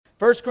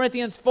1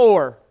 Corinthians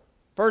 4.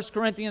 1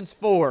 Corinthians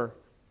 4.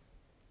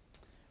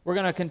 We're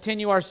going to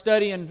continue our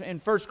study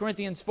in 1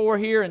 Corinthians 4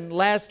 here. And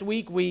last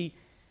week we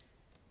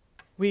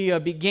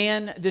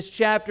began this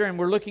chapter and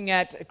we're looking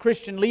at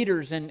Christian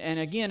leaders. And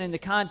again, in the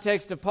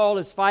context of Paul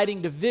is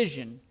fighting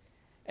division.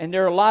 And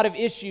there are a lot of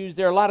issues,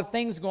 there are a lot of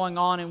things going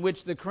on in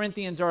which the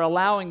Corinthians are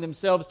allowing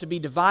themselves to be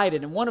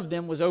divided. And one of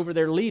them was over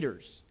their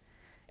leaders.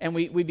 And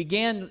we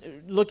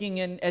began looking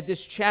at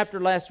this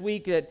chapter last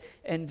week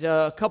and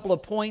a couple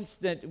of points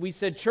that we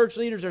said church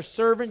leaders are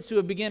servants who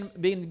have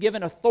been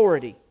given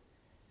authority.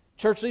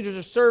 Church leaders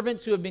are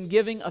servants who have been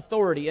given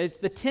authority. It's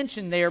the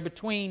tension there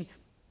between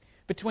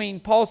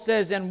Paul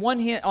says, on one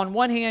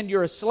hand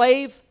you're a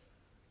slave,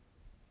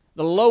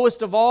 the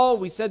lowest of all.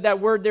 We said that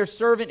word there,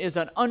 servant, is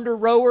an under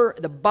rower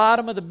at the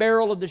bottom of the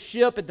barrel of the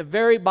ship, at the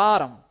very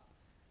bottom.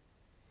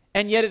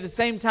 And yet at the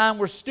same time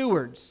we're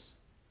stewards.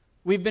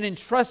 We've been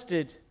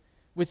entrusted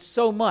with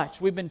so much.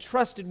 We've been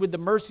trusted with the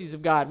mercies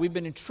of God. We've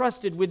been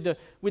entrusted with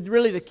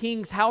really the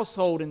king's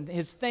household and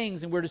his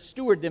things, and we're to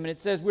steward them. And it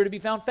says we're to be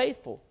found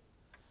faithful.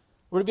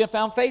 We're to be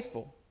found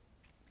faithful.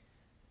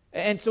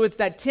 And so it's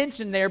that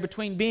tension there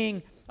between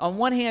being, on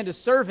one hand, a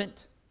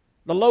servant,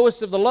 the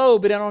lowest of the low,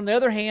 but on the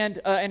other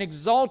hand, an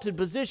exalted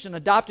position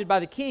adopted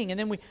by the king. And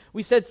then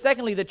we said,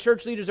 secondly, that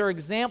church leaders are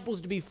examples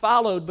to be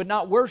followed but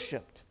not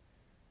worshipped.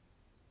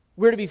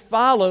 We're to be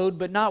followed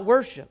but not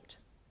worshipped.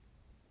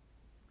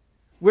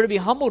 We're to be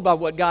humbled by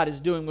what God is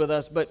doing with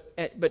us, but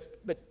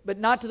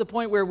not to the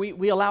point where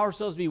we allow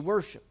ourselves to be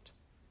worshipped.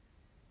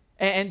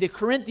 And the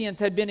Corinthians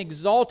had been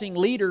exalting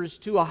leaders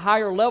to a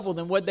higher level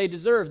than what they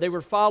deserved. They were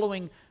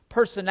following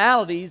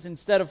personalities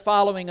instead of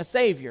following a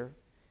Savior.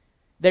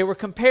 They were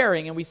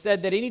comparing, and we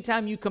said that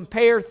anytime you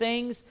compare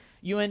things,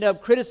 you end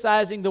up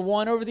criticizing the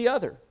one over the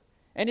other.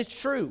 And it's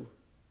true.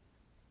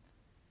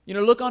 You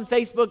know, look on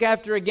Facebook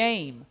after a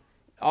game.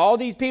 All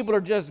these people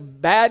are just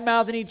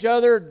bad-mouthing each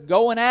other,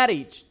 going at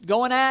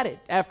it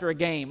after a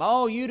game.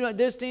 Oh, you do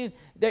this team.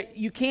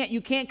 You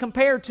can't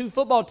compare two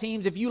football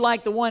teams if you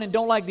like the one and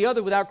don't like the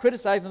other without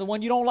criticizing the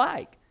one you don't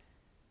like.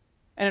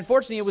 And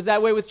unfortunately, it was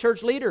that way with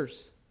church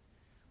leaders.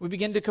 We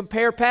begin to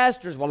compare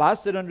pastors. Well, I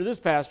sit under this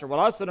pastor.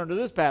 Well, I sit under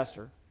this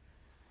pastor.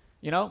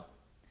 You know,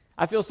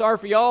 I feel sorry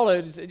for y'all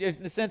in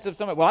the sense of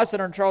somebody. Well, I sit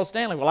under Charles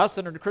Stanley. Well, I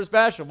sit under Chris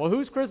Basham. Well,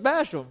 who's Chris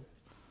Basham?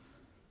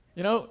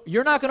 You know,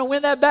 you're not going to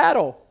win that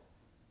battle.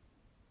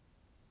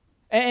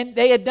 And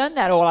they had done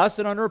that. Oh, well, I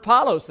sit under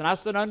Apollos, and I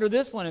sit under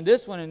this one,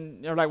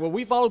 and they're like, well,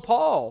 we follow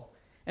Paul.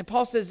 And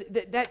Paul says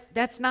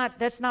that's not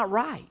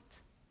right.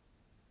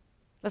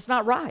 That's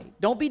not right.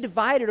 Don't be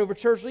divided over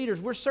church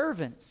leaders. We're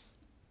servants.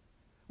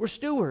 We're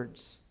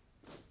stewards.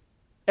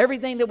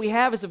 Everything that we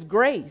have is of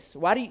grace.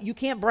 You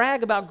can't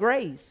brag about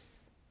grace.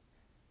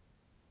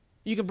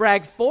 You can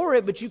brag for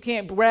it, but you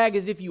can't brag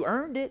as if you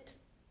earned it.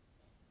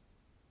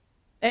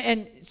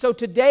 And so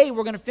today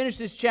we're going to finish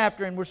this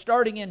chapter, and we're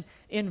starting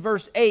in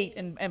verse 8,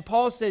 and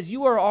Paul says,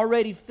 you are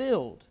already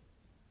filled.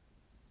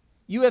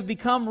 You have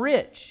become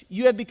rich.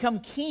 You have become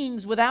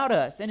kings without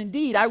us. And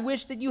indeed, I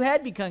wish that you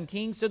had become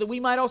kings so that we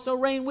might also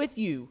reign with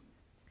you.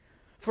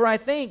 For I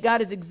think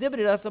God has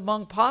exhibited us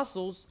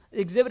apostles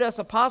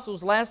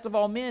last of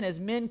all men, as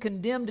men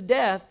condemned to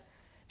death,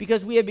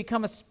 because we have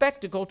become a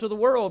spectacle to the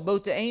world,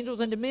 both to angels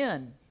and to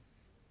men.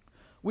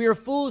 We are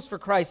fools for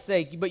Christ's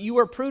sake, but you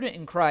are prudent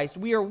in Christ.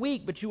 We are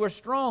weak, but you are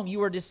strong.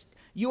 You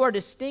are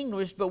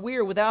distinguished, but we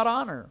are without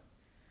honor.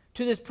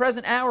 To this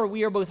present hour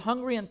we are both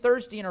hungry and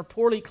thirsty, and are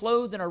poorly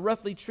clothed, and are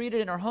roughly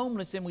treated, and are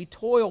homeless, and we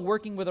toil,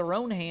 working with our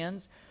own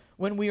hands.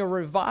 When we are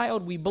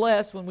reviled, we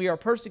bless. When we are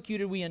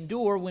persecuted, we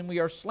endure. When we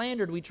are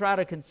slandered, we try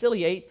to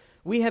conciliate.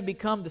 We have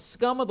become the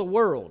scum of the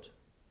world,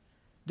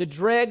 the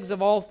dregs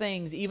of all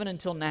things, even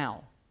until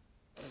now.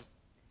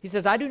 He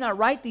says, I do not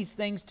write these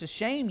things to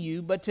shame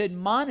you, but to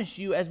admonish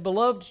you as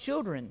beloved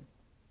children.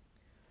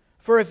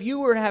 For if you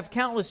were to have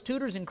countless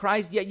tutors in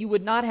Christ, yet you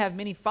would not have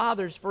many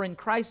fathers, for in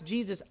Christ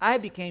Jesus I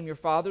became your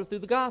father through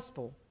the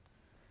gospel.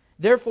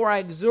 Therefore I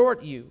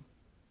exhort you,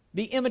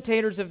 be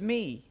imitators of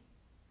me.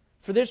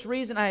 For this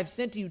reason I have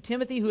sent to you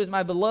Timothy, who is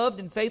my beloved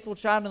and faithful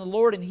child in the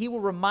Lord, and he will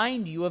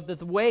remind you of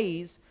the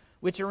ways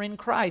which are in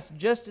Christ,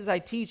 just as I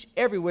teach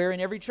everywhere in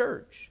every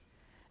church.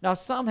 Now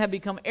some have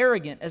become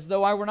arrogant, as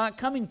though I were not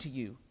coming to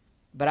you.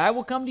 But I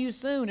will come to you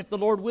soon, if the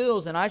Lord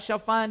wills, and I shall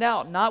find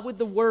out, not with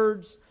the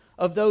words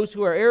of those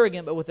who are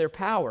arrogant, but with their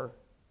power.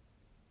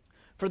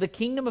 For the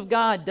kingdom of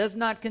God does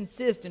not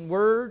consist in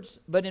words,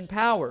 but in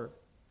power.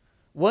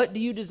 What do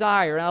you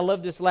desire? And I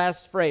love this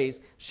last phrase.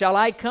 Shall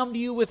I come to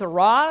you with a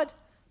rod,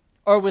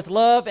 or with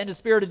love and a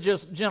spirit of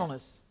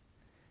gentleness?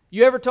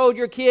 You ever told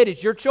your kid,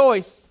 it's your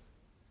choice?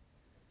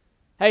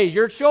 Hey, it's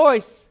your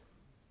choice.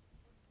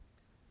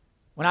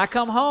 When I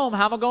come home,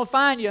 how am I going to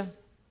find you?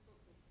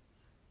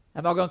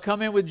 Am I going to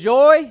come in with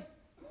joy? Am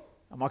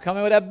I going to come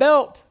in with that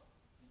belt?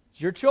 It's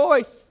your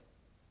choice.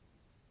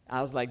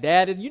 I was like,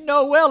 Dad, you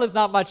know well it's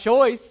not my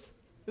choice.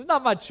 It's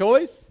not my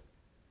choice.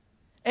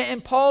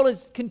 And Paul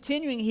is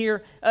continuing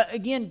here,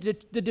 again,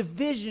 the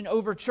division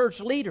over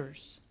church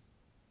leaders.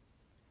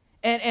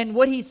 And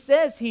what he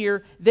says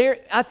here,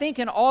 I think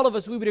in all of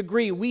us we would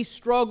agree, we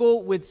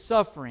struggle with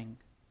suffering.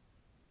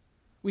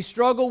 We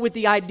struggle with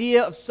the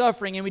idea of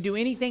suffering, and we do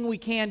anything we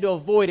can to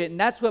avoid it. And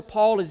that's what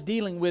Paul is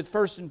dealing with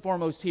first and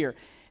foremost here.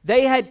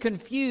 They had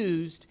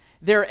confused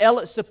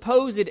their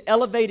supposed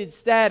elevated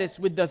status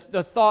with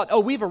the thought, oh,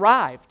 we've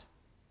arrived.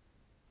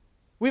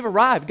 We've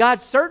arrived.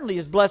 God certainly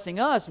is blessing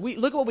us.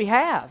 Look at what we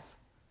have.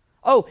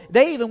 Oh,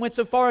 they even went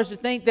so far as to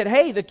think that,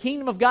 hey, the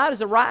kingdom of God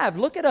has arrived.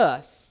 Look at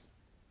us.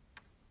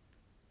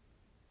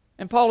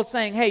 And Paul is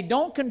saying, hey,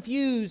 don't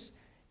confuse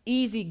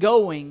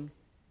easygoing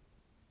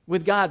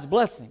with God's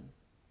blessing.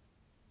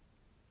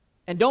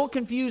 And don't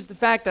confuse the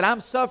fact that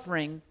I'm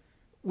suffering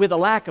with a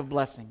lack of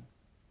blessing.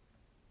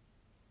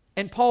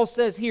 And Paul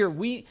says here,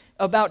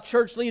 about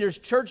church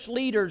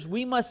leaders,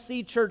 we must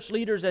see church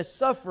leaders as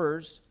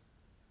sufferers,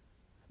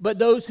 but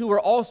those who are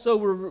also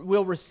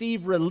will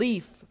receive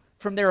relief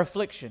from their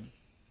affliction.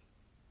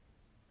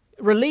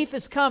 Relief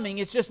is coming,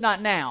 it's just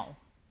not now.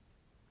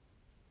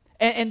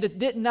 And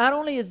not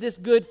only is this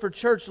good for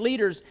church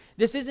leaders,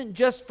 this isn't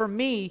just for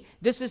me,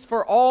 this is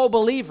for all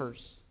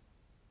believers.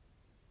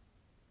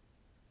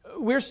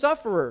 We're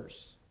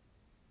sufferers,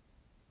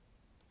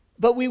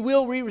 but we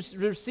will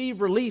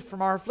receive relief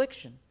from our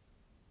affliction.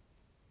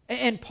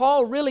 And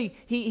Paul really,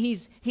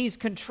 he's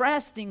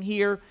contrasting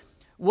here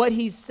what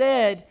he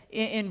said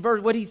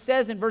what he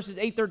says in verses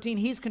 8-13.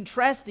 He's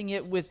contrasting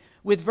it with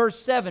verse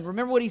 7.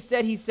 Remember what he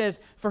said? He says,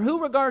 "For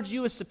who regards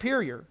you as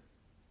superior?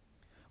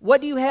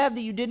 What do you have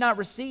that you did not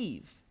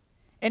receive?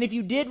 And if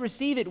you did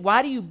receive it,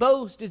 why do you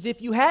boast as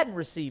if you hadn't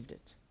received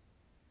it?"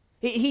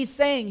 He's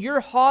saying your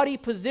haughty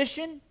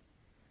position,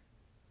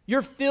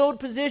 your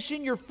filled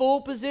position, your full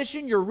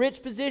position, your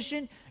rich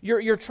position,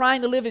 you're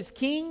trying to live as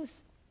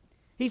kings.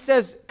 He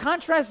says,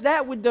 contrast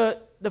that with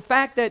the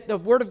fact that the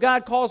Word of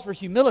God calls for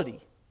humility.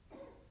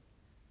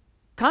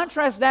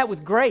 Contrast that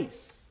with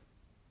grace.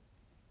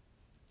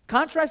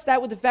 Contrast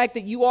that with the fact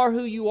that you are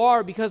who you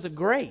are because of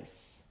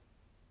grace.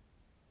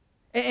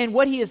 And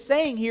what he is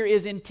saying here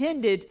is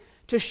intended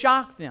to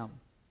shock them.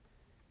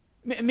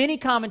 Many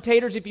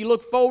commentators, if you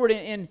look forward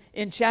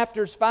in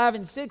chapters 5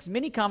 and 6,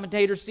 many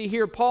commentators see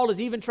here Paul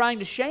is even trying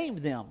to shame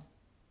them.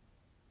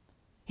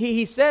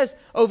 He says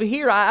over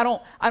here, I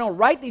don't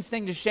write these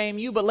things to shame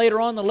you, but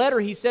later on in the letter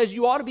he says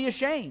you ought to be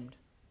ashamed.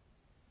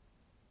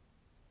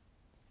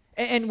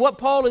 And what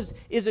Paul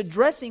is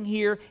addressing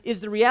here is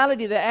the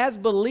reality that as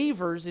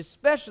believers,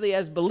 especially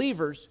as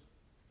believers,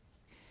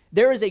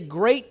 there is a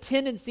great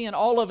tendency in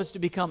all of us to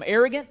become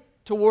arrogant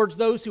towards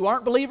those who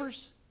aren't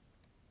believers.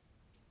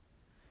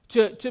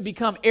 To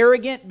become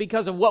arrogant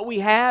because of what we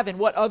have and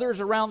what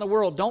others around the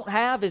world don't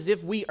have, as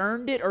if we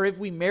earned it or if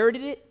we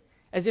merited it,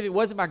 as if it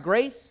wasn't by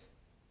grace.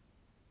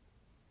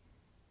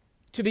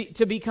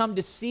 To become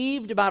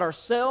deceived about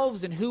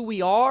ourselves and who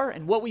we are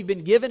and what we've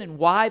been given and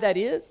why that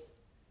is.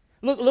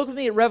 Look with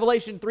me at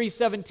Revelation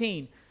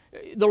 3:17.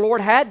 The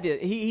Lord had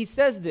this. He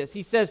says this.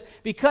 He says,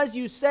 "Because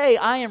you say,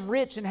 I am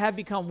rich and have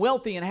become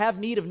wealthy and have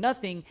need of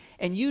nothing,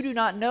 and you do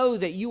not know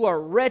that you are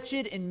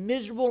wretched and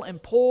miserable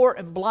and poor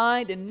and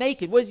blind and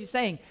naked." What is he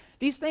saying?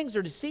 These things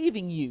are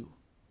deceiving you.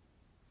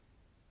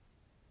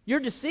 You're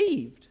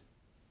deceived.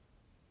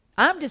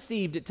 I'm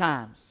deceived at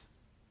times.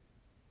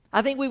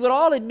 I think we would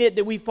all admit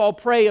that we fall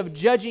prey of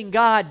judging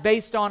God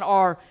based on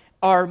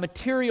our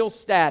material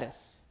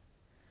status.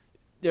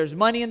 There's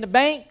money in the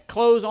bank,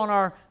 clothes on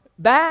our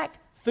back,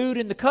 food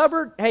in the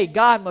cupboard. Hey,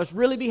 God must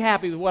really be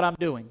happy with what I'm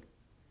doing.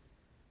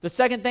 The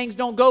second things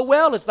don't go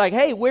well, it's like,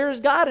 hey, where is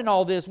God in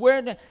all this?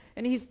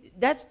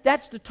 That's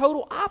the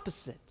total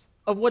opposite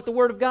of what the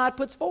Word of God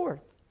puts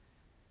forth.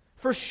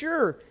 For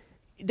sure,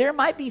 there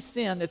might be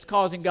sin that's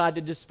causing God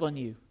to discipline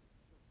you.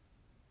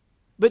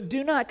 But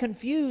do not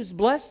confuse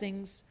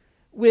blessings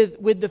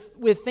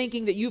with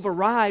thinking that you've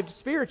arrived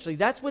spiritually.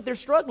 That's what they're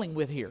struggling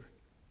with here.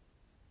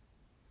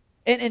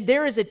 And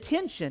there is a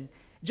tension.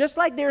 Just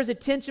like there is a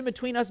tension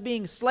between us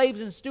being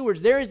slaves and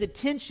stewards, there is a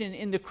tension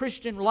in the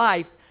Christian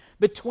life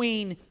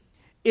between,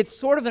 it's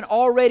sort of an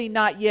already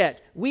not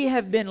yet. We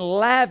have been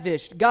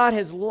lavished. God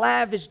has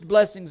lavished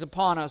blessings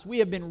upon us. We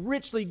have been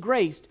richly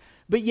graced,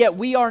 but yet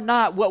we are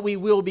not what we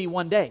will be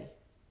one day.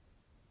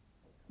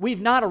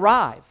 We've not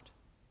arrived.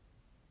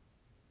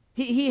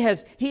 He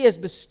has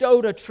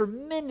bestowed a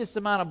tremendous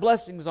amount of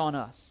blessings on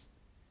us,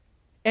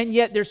 and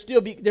yet there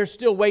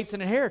still waits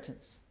an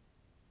inheritance.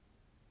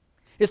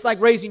 It's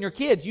like raising your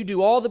kids. You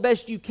do all the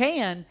best you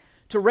can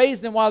to raise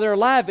them while they're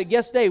alive, but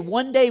guess what?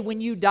 One day when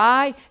you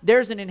die,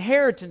 there's an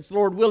inheritance,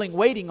 Lord willing,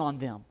 waiting on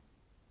them.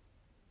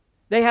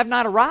 They have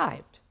not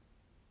arrived.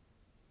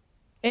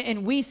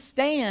 And we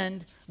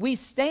stand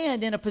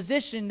in a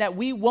position that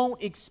we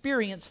won't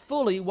experience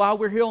fully while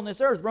we're here on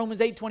this earth.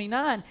 Romans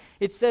 8:29,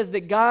 it says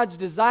that God's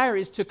desire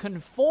is to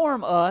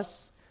conform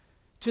us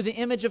to the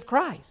image of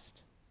Christ.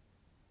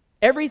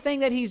 Everything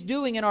that He's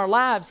doing in our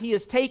lives, He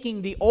is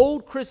taking the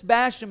old Chris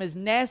Basham, as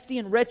nasty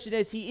and wretched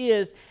as he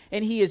is,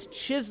 and He is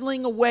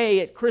chiseling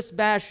away at Chris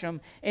Basham,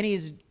 and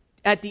He's,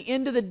 at the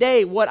end of the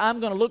day, what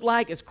I'm going to look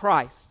like is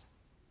Christ.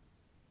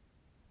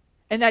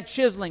 And that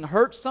chiseling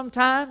hurts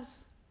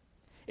sometimes.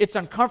 It's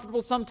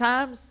uncomfortable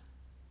sometimes.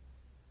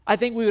 I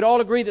think we would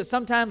all agree that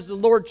sometimes the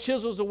Lord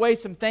chisels away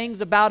some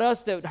things about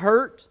us that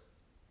hurt,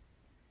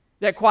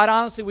 that quite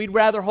honestly we'd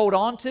rather hold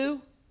on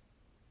to.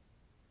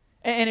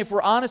 And if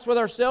we're honest with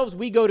ourselves,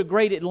 we go to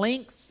great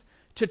lengths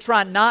to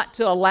try not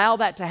to allow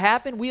that to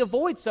happen. We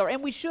avoid suffering,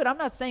 and we should. I'm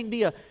not saying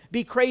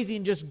be crazy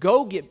and just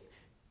go get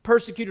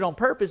persecuted on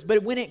purpose,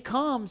 but when it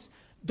comes,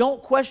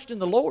 don't question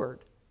the Lord.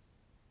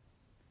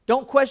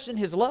 Don't question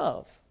His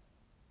love.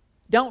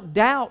 Don't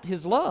doubt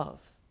His love.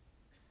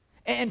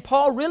 And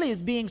Paul really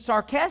is being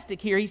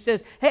sarcastic here. He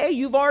says, hey,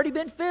 you've already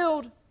been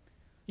filled.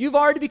 You've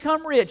already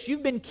become rich.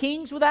 You've been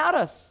kings without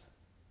us.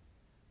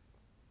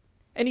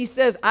 And he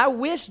says, I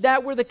wish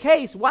that were the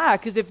case. Why?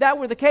 Because if that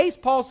were the case,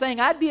 Paul's saying,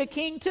 I'd be a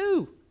king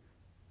too.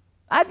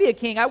 I'd be a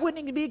king. I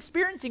wouldn't even be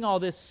experiencing all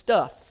this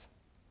stuff.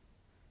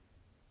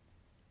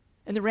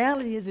 And the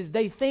reality is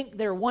they think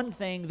they're one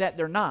thing that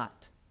they're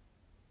not.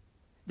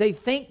 They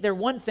think they're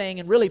one thing,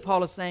 and really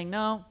Paul is saying,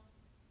 no,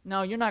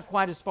 you're not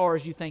quite as far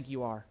as you think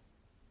you are.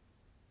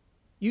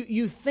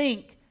 You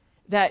think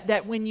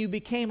that when you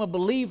became a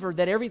believer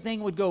that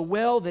everything would go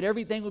well, that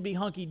everything would be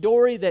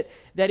hunky-dory, that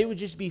it would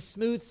just be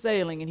smooth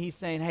sailing. And he's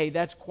saying, hey,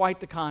 that's quite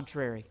the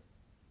contrary.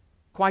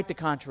 Quite the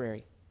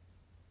contrary.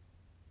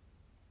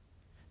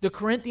 The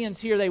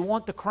Corinthians here, they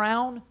want the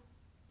crown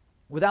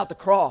without the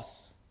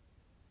cross.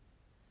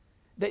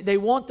 They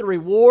want the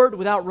reward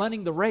without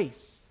running the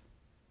race.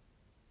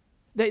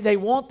 They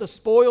want the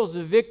spoils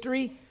of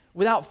victory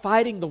without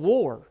fighting the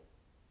war.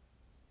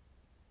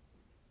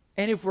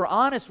 And if we're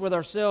honest with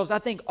ourselves, I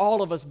think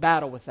all of us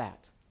battle with that.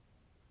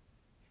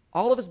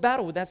 All of us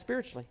battle with that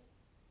spiritually.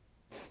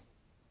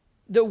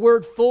 The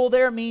word full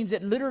there means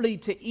it literally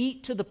to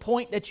eat to the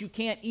point that you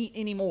can't eat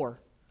anymore.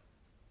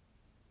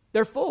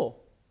 They're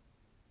full.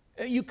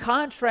 You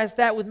contrast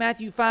that with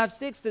Matthew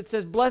 5:6 that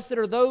says, blessed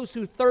are those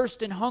who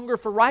thirst and hunger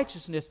for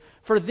righteousness,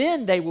 for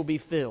then they will be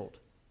filled.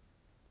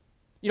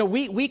 You know,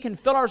 we can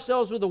fill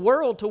ourselves with the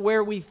world to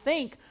where we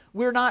think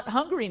we're not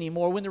hungry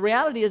anymore, when the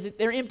reality is that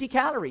they're empty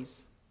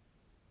calories.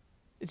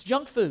 It's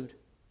junk food.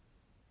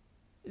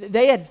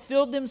 They had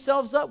filled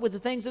themselves up with the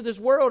things of this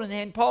world,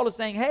 and Paul is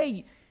saying,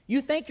 hey,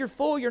 you think you're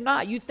full, you're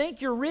not. You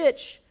think you're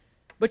rich,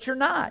 but you're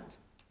not.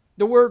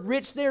 The word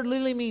rich there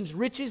literally means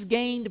riches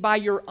gained by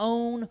your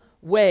own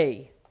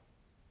way.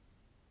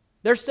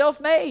 They're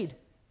self-made.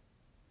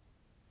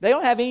 They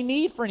don't have any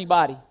need for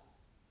anybody.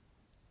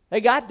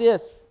 They got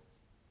this.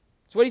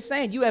 That's what he's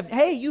saying. You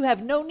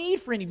have no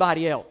need for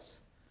anybody else.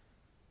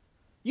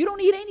 You don't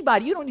need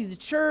anybody. You don't need the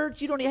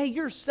church.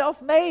 You're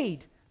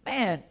self-made.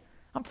 Man,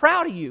 I'm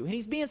proud of you. And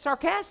he's being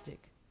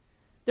sarcastic.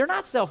 They're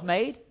not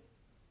self-made.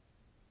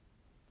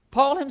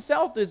 Paul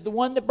himself is the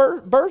one that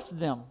birthed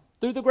them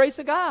through the grace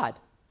of God.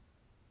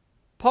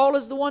 Paul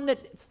is the one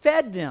that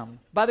fed them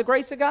by the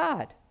grace of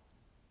God.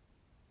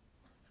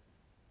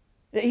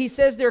 He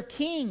says they're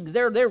kings.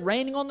 They're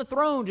reigning on the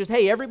throne. Just,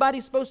 hey,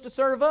 everybody's supposed to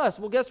serve us.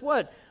 Well, guess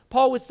what?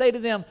 Paul would say to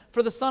them,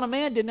 for the Son of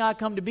Man did not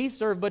come to be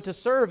served, but to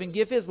serve and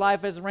give His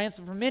life as a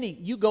ransom for many.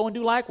 You go and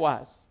do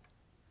likewise.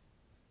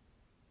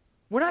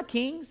 We're not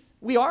kings.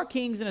 We are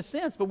kings in a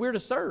sense, but we're to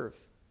serve.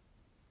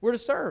 We're to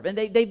serve. And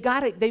they've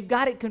got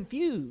it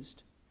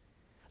confused.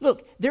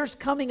 Look, there's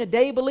coming a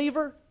day,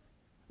 believer,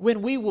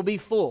 when we will be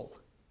full.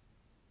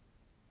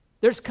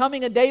 There's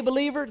coming a day,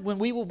 believer, when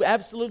we will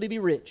absolutely be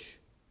rich.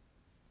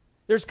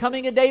 There's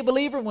coming a day,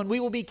 believer, when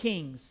we will be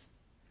kings.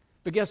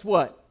 But guess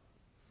what?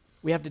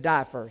 We have to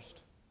die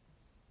first.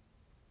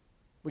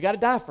 We got to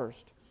die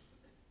first.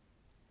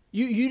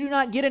 You do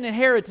not get an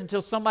inheritance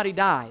until somebody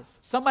dies.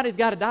 Somebody's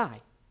got to die.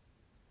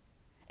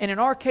 And in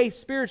our case,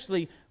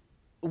 spiritually,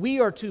 we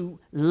are to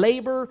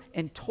labor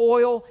and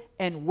toil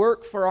and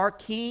work for our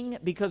King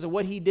because of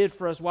what He did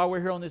for us while we're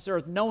here on this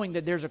earth, knowing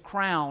that there's a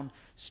crown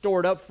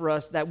stored up for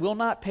us that will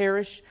not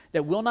perish,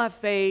 that will not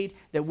fade,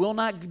 that will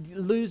not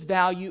lose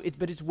value,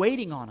 but it's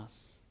waiting on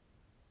us.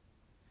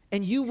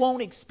 And you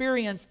won't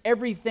experience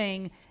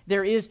everything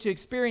there is to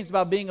experience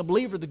about being a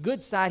believer, the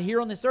good side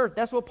here on this earth.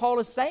 That's what Paul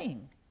is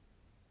saying.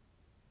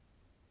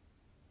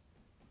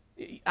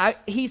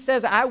 He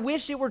says, I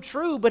wish it were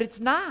true, but it's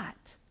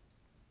not.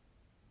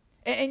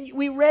 And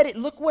we read it.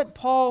 Look what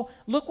Paul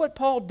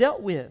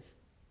dealt with.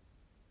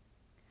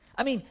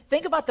 I mean,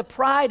 think about the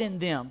pride in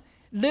them.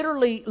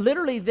 Literally,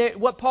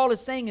 what Paul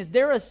is saying is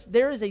there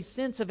is a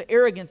sense of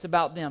arrogance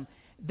about them.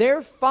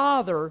 Their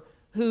father,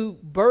 who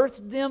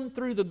birthed them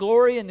through the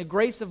glory and the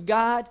grace of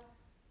God,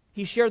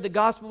 he shared the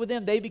gospel with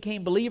them. They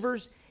became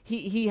believers.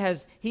 He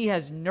has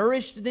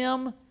nourished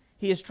them.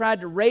 He has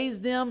tried to raise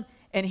them.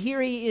 And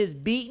here he is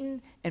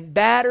beaten and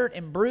battered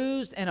and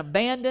bruised and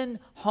abandoned,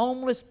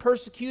 homeless,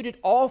 persecuted,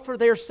 all for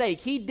their sake.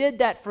 He did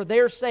that for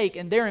their sake,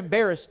 and they're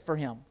embarrassed for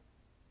him.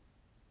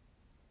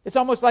 It's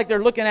almost like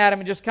they're looking at him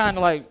and just kind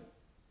of like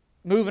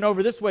moving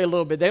over this way a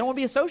little bit. They don't want to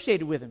be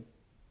associated with him.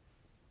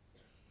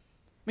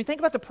 I mean,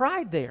 think about the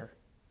pride there.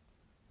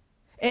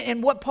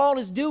 And what Paul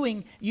is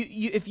doing,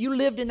 if you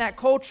lived in that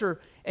culture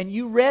and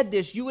you read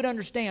this, you would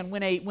understand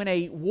when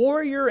a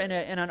warrior and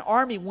an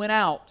army went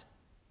out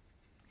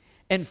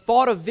and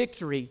fought a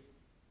victory,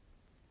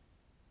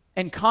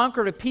 and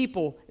conquered a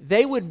people,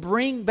 they would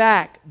bring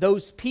back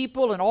those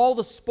people and all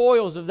the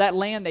spoils of that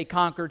land they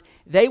conquered.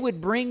 They would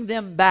bring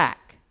them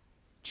back,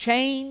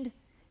 chained,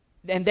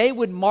 and they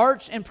would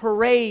march and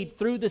parade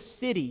through the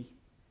city.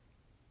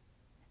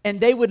 And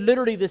they would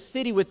literally, the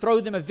city would throw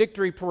them a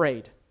victory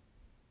parade.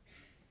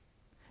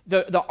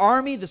 The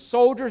army, the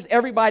soldiers,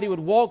 everybody would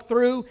walk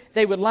through.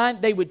 They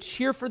would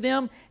cheer for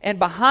them, and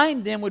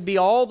behind them would be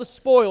all the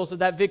spoils of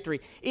that victory.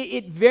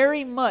 It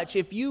very much,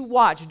 if you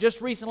watch, just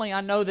recently,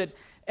 I know that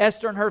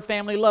Esther and her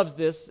family loves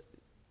this.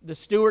 The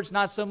Stewarts,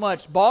 not so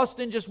much.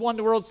 Boston just won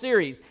the World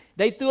Series.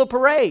 They threw a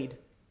parade.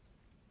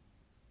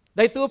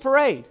 They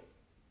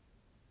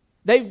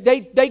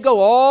go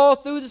all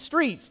through the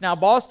streets. Now,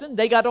 Boston,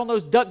 they got on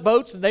those duck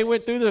boats and they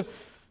went through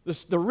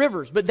the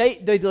rivers. But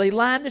they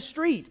line the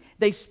street.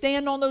 They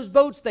stand on those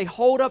boats. They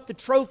hold up the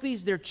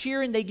trophies. They're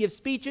cheering. They give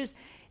speeches.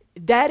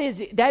 That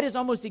is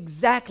almost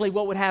exactly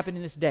what would happen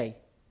in this day.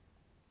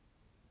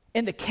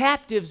 And the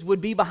captives would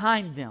be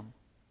behind them.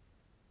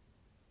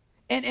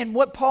 And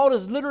what Paul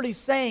is literally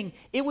saying,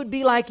 it would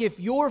be like if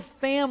your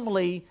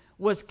family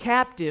was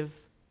captive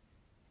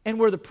and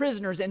were the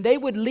prisoners, and they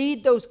would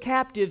lead those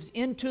captives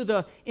into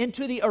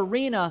the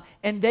arena,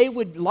 and they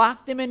would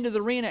lock them into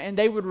the arena, and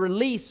they would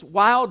release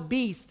wild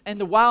beasts, and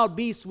the wild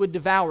beasts would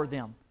devour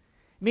them.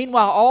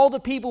 Meanwhile, all the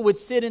people would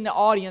sit in the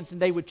audience and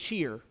they would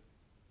cheer.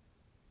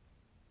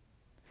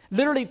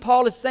 Literally,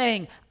 Paul is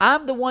saying,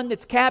 I'm the one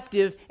that's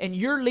captive, and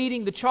you're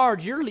leading the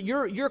charge.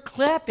 You're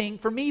clapping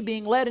for me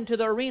being led into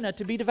the arena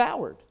to be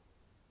devoured.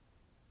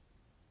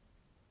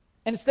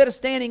 And instead of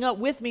standing up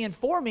with me and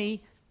for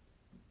me,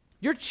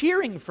 you're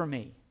cheering for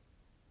me.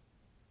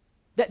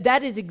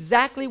 That is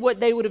exactly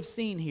what they would have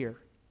seen here.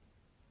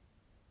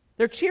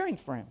 They're cheering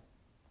for him.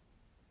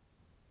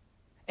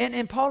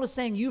 And Paul is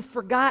saying, you've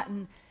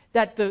forgotten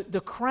that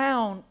the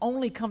crown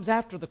only comes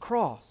after the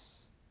cross.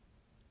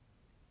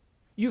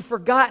 You've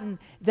forgotten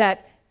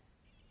that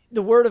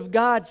the Word of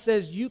God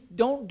says, you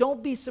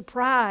don't be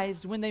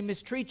surprised when they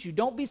mistreat you.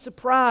 Don't be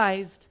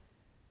surprised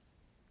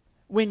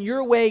when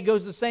your way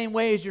goes the same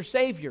way as your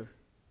Savior.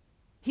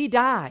 He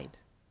died.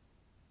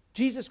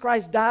 Jesus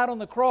Christ died on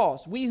the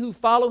cross. We who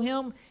follow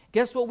Him,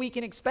 guess what we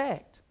can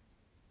expect?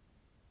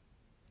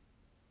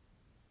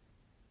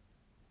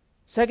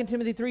 2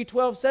 Timothy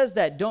 3:12 says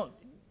that.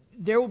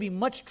 There will be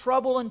much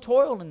trouble and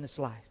toil in this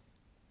life.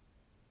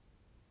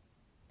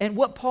 And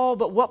what Paul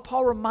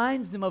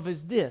reminds them of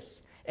is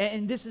this,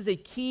 and this is a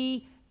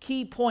key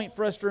point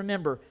for us to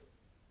remember,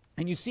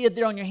 and you see it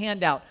there on your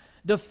handout.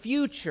 The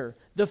future,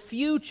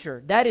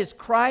 that is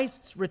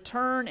Christ's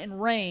return and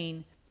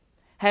reign,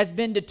 has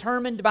been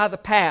determined by the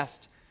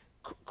past,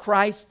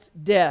 Christ's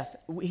death.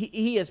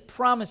 He has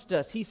promised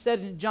us. He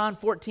says in John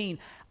 14,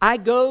 I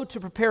go to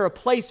prepare a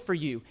place for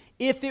you.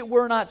 If it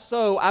were not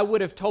so, I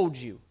would have told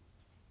you.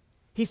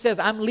 He says,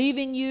 I'm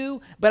leaving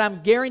you, but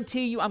I'm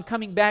guarantee you I'm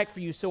coming back for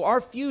you. So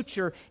our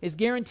future is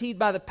guaranteed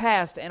by the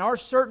past, and our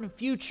certain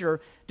future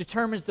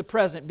determines the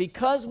present.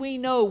 Because we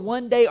know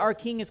one day our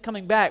King is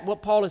coming back,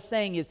 what Paul is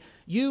saying is,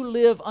 you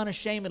live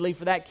unashamedly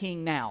for that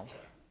King now.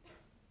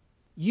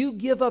 You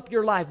give up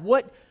your life.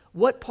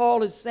 What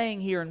Paul is saying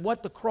here and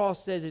what the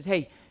cross says is,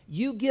 hey,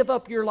 you give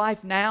up your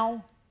life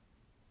now,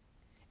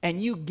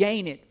 and you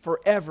gain it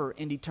forever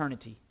in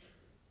eternity.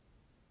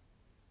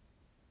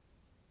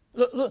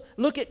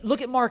 Look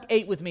at Mark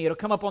 8 with me. It'll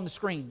come up on the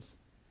screens.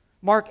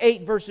 Mark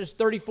 8, verses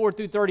 34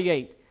 through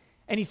 38.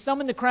 And he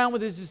summoned the crowd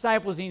with his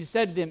disciples, and he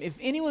said to them, if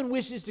anyone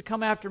wishes to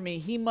come after me,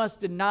 he must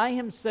deny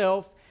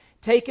himself,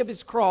 take up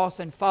his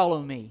cross, and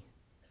follow me.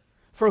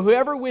 For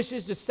whoever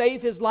wishes to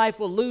save his life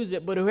will lose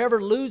it, but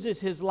whoever loses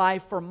his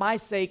life for my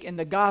sake and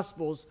the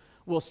gospel's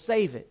will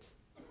save it.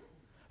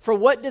 For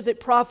what does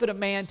it profit a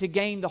man to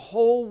gain the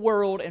whole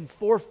world and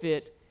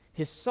forfeit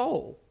his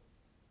soul?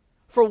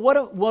 For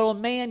what will a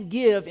man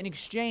give in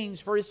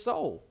exchange for his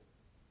soul?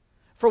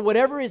 For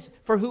whoever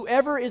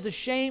is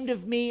ashamed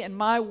of me and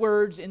my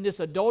words in this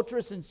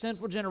adulterous and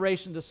sinful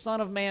generation, the Son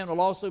of Man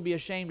will also be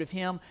ashamed of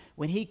him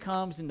when he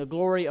comes in the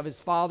glory of his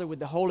Father with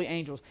the holy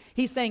angels.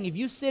 He's saying if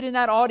you sit in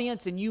that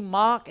audience and you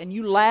mock and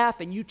you laugh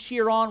and you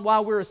cheer on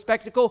while we're a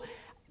spectacle,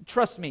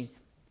 trust me,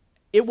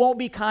 it won't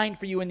be kind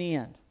for you in the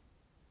end.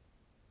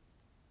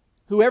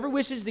 Whoever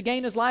wishes to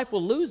gain his life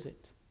will lose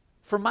it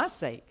for my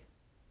sake.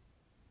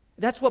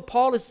 That's what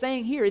Paul is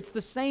saying here. It's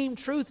the same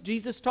truth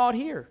Jesus taught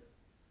here.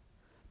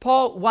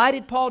 Why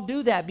did Paul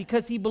do that?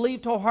 Because he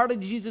believed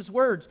wholeheartedly Jesus'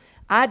 words.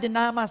 I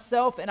deny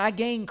myself and I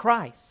gain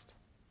Christ.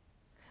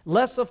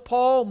 Less of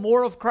Paul,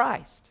 more of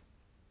Christ.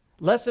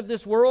 Less of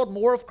this world,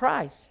 more of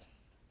Christ.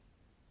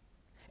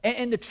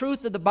 And the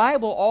truth of the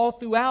Bible all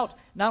throughout,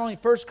 not only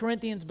 1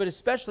 Corinthians, but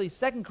especially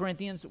 2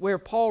 Corinthians, where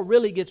Paul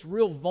really gets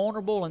real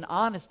vulnerable and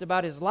honest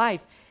about his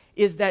life,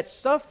 is that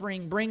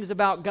suffering brings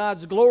about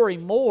God's glory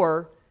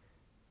more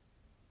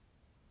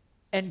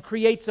and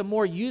creates a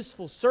more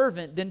useful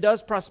servant than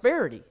does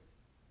prosperity.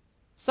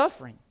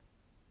 Suffering.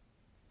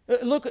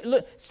 Look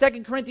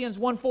 2 Corinthians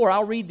 1:4.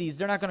 I'll read these.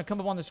 They're not going to come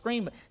up on the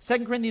screen, but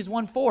 2 Corinthians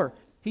 1:4.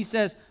 He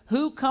says,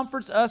 who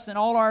comforts us in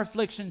all our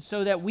afflictions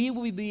so that we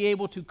will be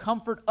able to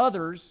comfort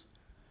others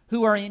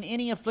who are in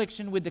any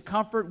affliction with the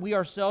comfort we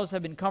ourselves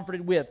have been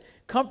comforted with.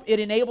 It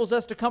enables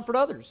us to comfort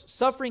others.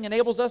 Suffering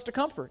enables us to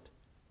comfort.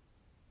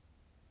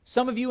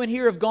 Some of you in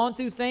here have gone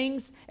through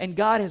things, and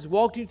God has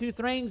walked you through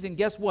things, and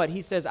guess what?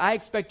 He says, I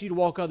expect you to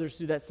walk others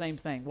through that same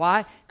thing.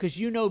 Why? Because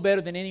you know better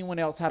than anyone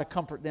else how to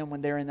comfort them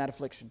when they're in that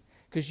affliction.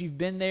 Because you've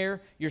been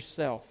there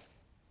yourself.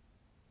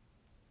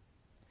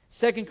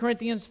 2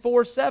 Corinthians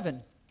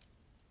 4:7.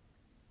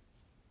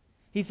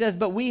 He says,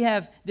 but we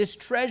have this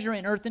treasure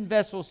in earthen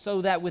vessels,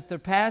 so that with the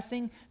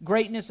passing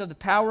greatness of the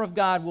power of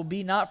God will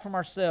be not from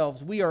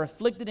ourselves. We are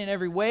afflicted in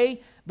every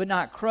way, but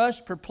not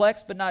crushed,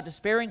 perplexed, but not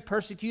despairing,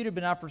 persecuted,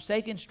 but not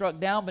forsaken, struck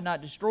down, but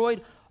not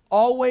destroyed,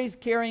 always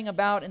carrying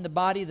about in the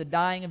body the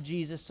dying of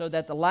Jesus, so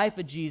that the life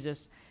of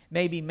Jesus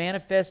may be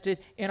manifested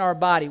in our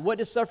body. What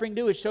does suffering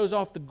do? It shows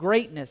off the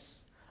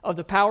greatness of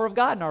the power of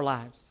God in our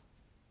lives.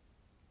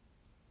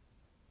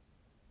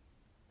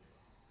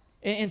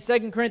 In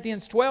 2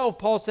 Corinthians 12,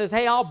 Paul says,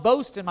 hey, I'll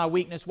boast in my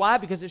weakness. Why?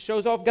 Because it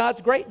shows off God's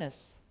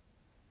greatness.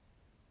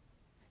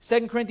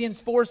 2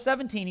 Corinthians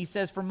 4:17, he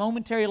says, for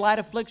momentary light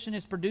affliction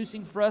is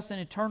producing for us an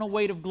eternal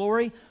weight of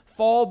glory,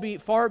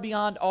 far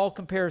beyond all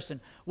comparison.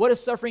 What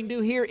does suffering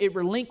do here? It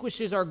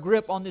relinquishes our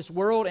grip on this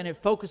world, and it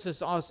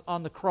focuses us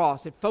on the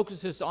cross. It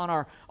focuses on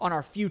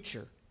our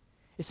future.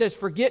 It says,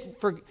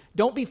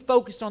 don't be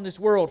focused on this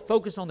world,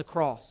 focus on the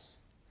cross.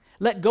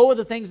 Let go of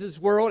the things of this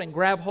world and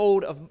grab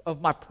hold of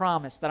my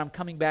promise that I'm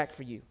coming back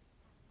for you.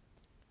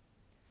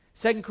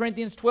 2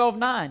 Corinthians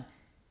 12:9.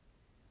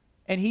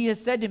 And he has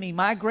said to me,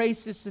 my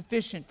grace is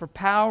sufficient, for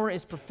power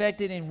is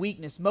perfected in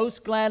weakness.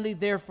 Most gladly,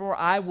 therefore,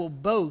 I will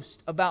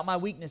boast about my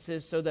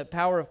weaknesses, so that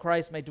power of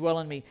Christ may dwell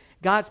in me.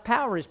 God's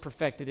power is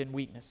perfected in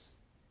weakness,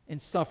 in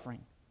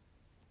suffering.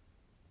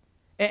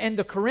 And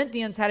the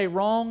Corinthians had a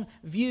wrong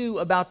view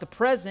about the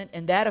present,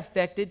 and that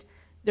affected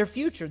their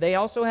future. They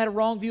also had a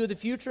wrong view of the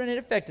future, and it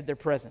affected their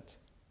present.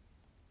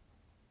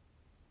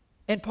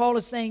 And Paul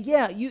is saying,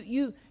 yeah,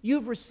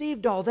 you've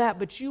received all that,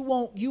 but you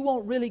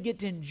won't really get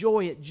to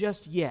enjoy it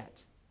just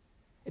yet.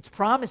 It's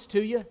promised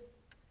to you.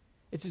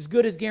 It's as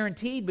good as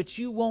guaranteed, but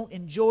you won't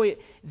enjoy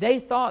it. They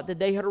thought that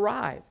they had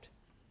arrived.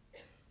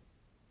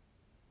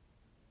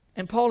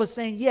 And Paul is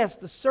saying, yes,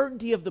 the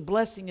certainty of the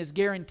blessing is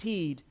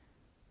guaranteed,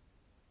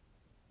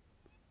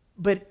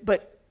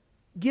 but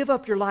give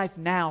up your life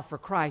now for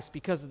Christ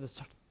because of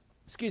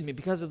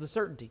the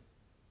certainty.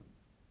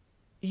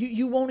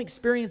 You won't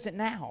experience it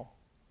now.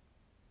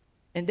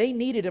 And they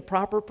needed a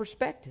proper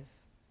perspective.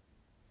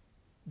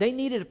 They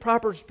needed a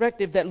proper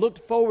perspective that looked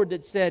forward,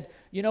 that said,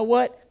 you know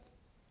what?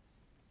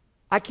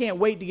 I can't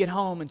wait to get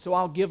home, and so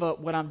I'll give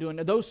up what I'm doing.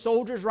 Now, those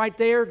soldiers right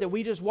there that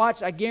we just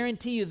watched, I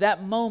guarantee you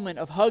that moment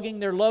of hugging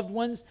their loved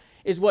ones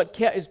is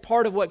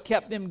part of what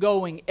kept them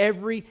going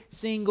every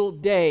single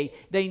day.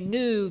 They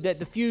knew that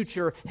the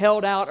future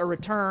held out a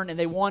return, and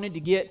they wanted to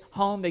get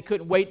home. They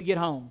couldn't wait to get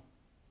home.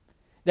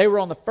 They were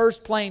on the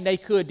first plane they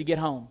could to get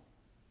home.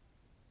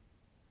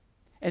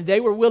 And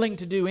they were willing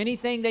to do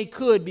anything they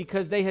could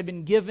because they had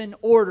been given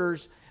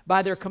orders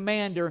by their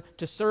commander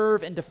to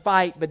serve and to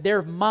fight, but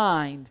their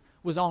mind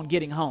was on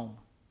getting home.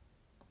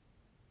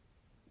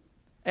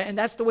 And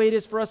that's the way it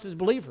is for us as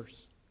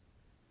believers.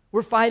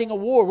 We're fighting a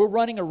war, we're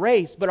running a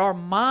race, but our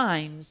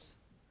minds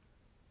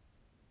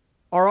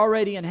are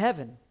already in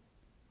heaven.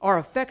 Our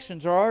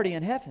affections are already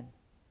in heaven.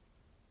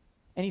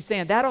 And he's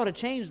saying that ought to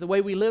change the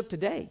way we live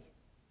today.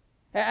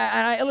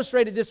 And I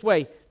illustrate it this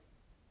way.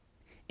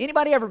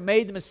 Anybody ever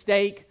made the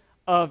mistake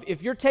of,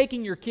 if you're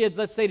taking your kids,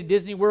 let's say to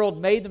Disney World,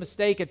 made the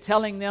mistake of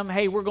telling them,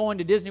 hey, we're going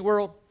to Disney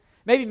World?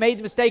 Maybe made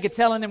the mistake of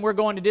telling them we're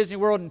going to Disney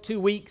World in 2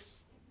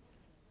 weeks?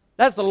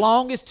 That's the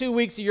longest 2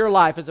 weeks of your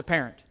life as a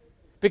parent,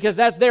 because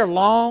that's their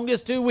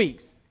longest 2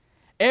 weeks.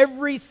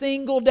 Every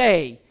single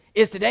day,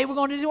 is today we're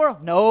going to Disney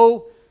World?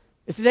 No.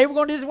 Is today we're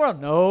going to Disney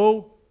World?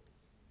 No.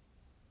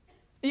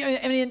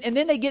 And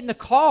then they get in the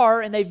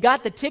car and they've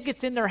got the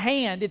tickets in their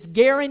hand. It's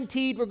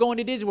guaranteed we're going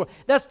to Disney World.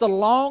 That's the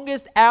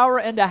longest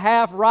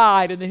hour-and-a-half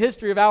ride in the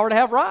history of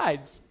hour-and-a-half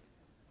rides.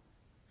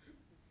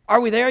 Are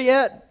we there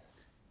yet?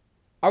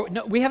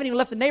 No, we haven't even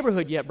left the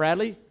neighborhood yet,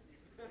 Bradley.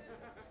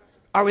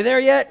 Are we there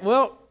yet?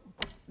 Well,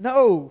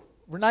 no.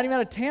 We're not even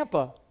out of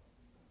Tampa.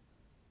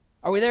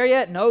 Are we there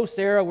yet? No,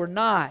 Sarah, we're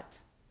not.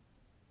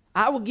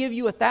 I will give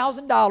you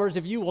 $1,000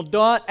 if you will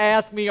not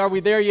ask me, are we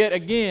there yet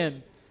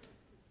again.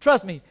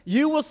 Trust me,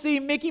 you will see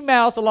Mickey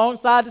Mouse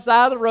alongside the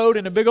side of the road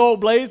in a big old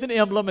blazing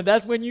emblem, and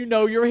that's when you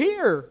know you're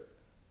here.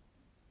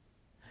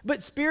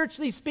 But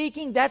spiritually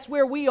speaking, that's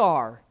where we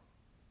are.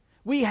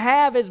 We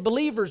have, as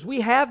believers,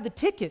 we have the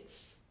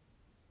tickets.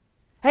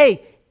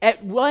 Hey,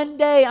 at one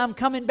day I'm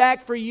coming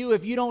back for you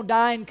if you don't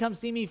die and come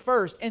see me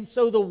first. And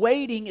so the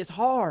waiting is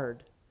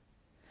hard.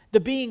 The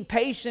being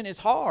patient is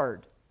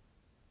hard.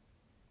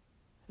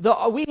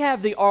 We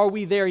have the are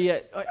we there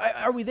yet?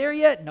 Are we there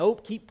yet?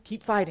 Nope,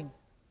 keep fighting.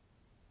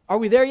 Are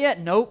we there yet?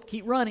 Nope,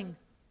 keep running.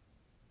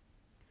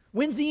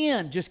 When's the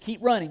end? Just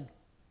keep running.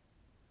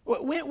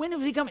 When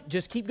is he coming?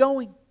 Just keep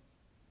going.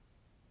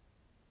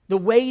 The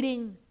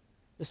waiting,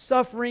 the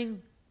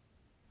suffering,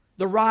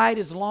 the ride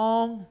is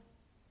long.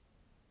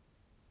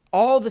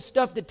 All the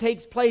stuff that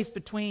takes place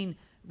between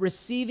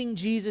receiving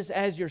Jesus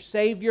as your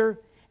Savior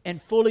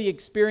and fully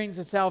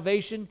experiencing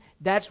salvation,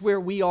 that's where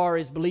we are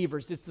as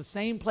believers. It's the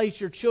same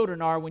place your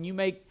children are when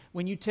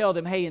you tell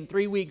them, hey, in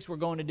 3 weeks we're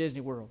going to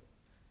Disney World.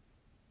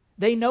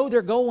 They know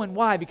they're going.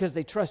 Why? Because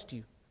they trust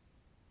you.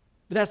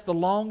 But that's the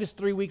longest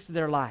 3 weeks of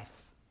their life.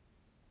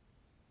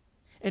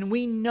 And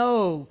we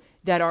know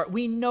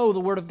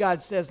the Word of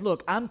God says,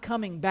 look, I'm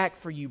coming back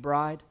for you,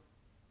 bride.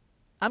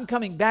 I'm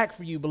coming back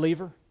for you,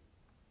 believer.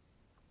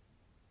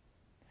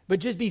 But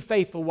just be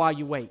faithful while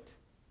you wait.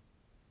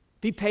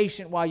 Be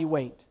patient while you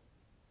wait.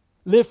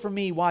 Live for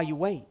me while you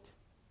wait.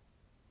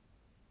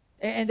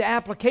 And the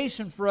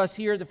application for us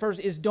here, the first,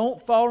 is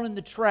don't fall in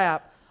the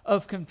trap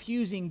of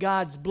confusing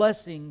God's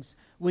blessings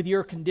with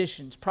your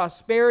conditions.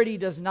 Prosperity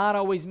does not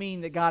always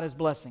mean that God is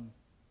blessing.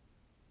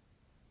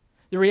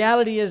 The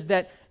reality is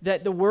that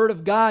the Word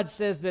of God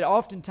says that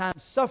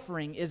oftentimes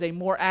suffering is a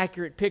more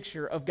accurate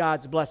picture of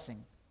God's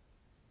blessing.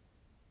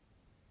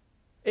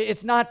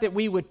 It's not that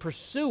we would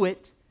pursue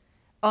it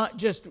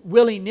just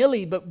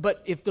willy-nilly,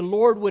 but if the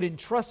Lord would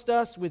entrust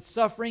us with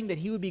suffering, that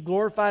He would be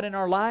glorified in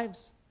our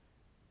lives.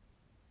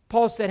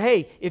 Paul said,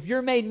 hey, if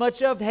you're made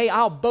much of, hey,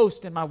 I'll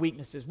boast in my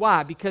weaknesses.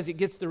 Why? Because it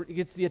gets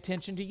the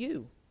attention to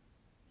you.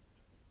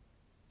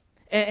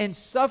 And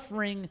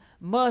suffering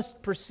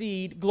must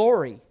precede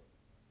glory.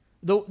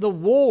 The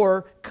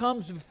war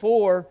comes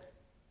before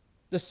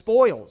the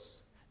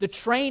spoils. The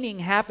training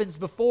happens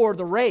before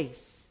the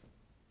race.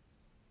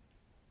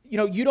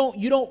 You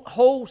don't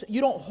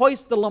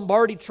hoist the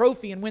Lombardi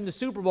Trophy and win the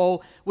Super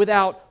Bowl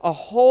without a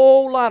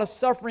whole lot of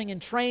suffering and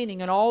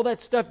training and all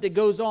that stuff that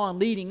goes on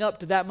leading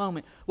up to that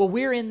moment. Well,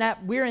 we're in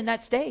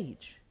that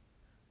stage.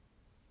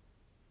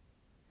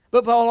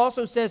 But Paul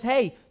also says,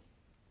 hey,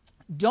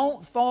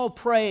 don't fall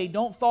prey,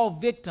 don't fall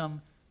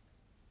victim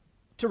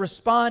to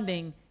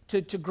responding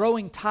to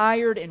growing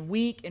tired and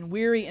weak and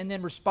weary and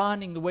then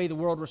responding the way the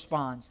world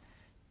responds.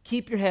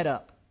 Keep your head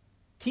up.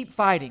 Keep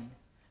fighting.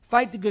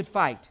 Fight the good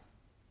fight.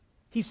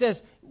 He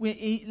says,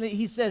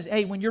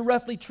 hey, when you're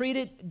roughly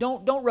treated,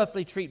 don't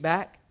roughly treat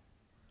back.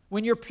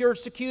 When you're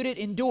persecuted,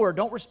 endure.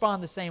 Don't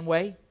respond the same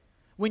way.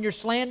 When you're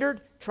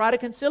slandered, try to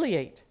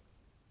conciliate.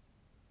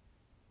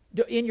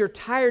 In your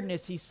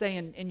tiredness, he's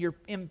saying, in your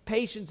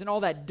impatience and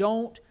all that,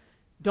 don't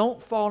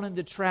fall into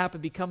the trap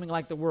of becoming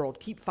like the world.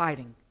 Keep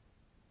fighting.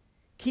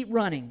 Keep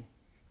running.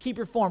 Keep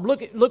your form.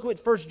 Look at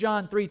 1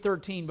 John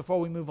 3:13 before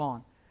we move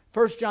on.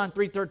 1 John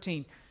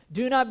 3:13.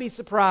 Do not be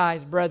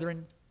surprised,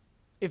 brethren,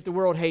 if the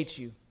world hates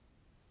you.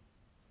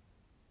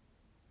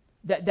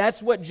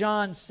 That's what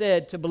John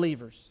said to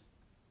believers.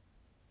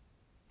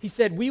 He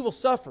said, we will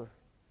suffer.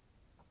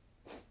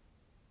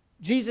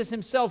 Jesus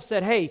himself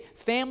said, hey,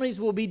 families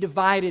will be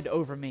divided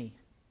over me.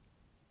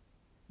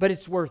 But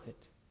it's worth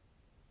it.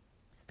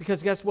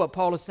 Because guess what?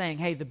 Paul is saying,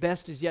 hey, the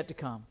best is yet to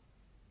come.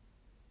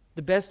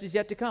 The best is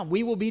yet to come.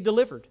 We will be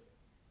delivered.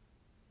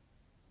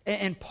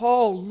 And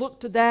Paul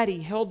looked to that,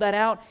 he held that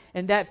out,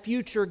 and that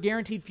future,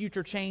 guaranteed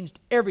future, changed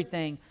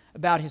everything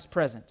about his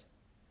present.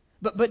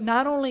 But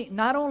not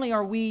only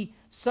are we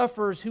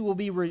sufferers who will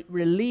be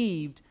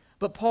relieved,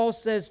 but Paul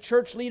says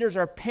church leaders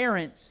are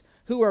parents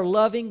who are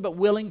loving but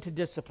willing to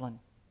discipline.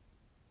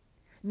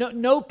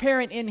 No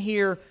parent in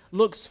here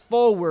looks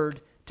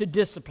forward to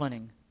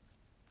disciplining.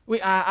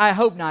 I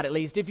hope not, at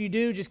least. If you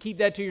do, just keep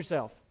that to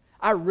yourself.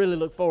 I really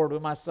look forward to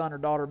when my son or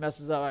daughter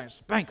messes up, I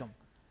spank them.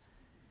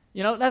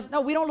 We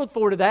don't look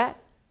forward to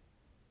that.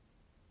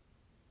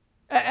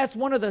 That's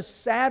one of the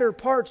sadder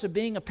parts of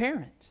being a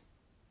parent.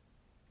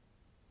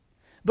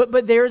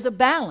 But there's a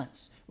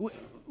balance.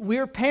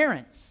 We're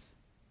parents.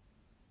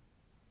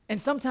 And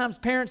sometimes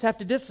parents have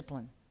to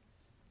discipline.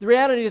 The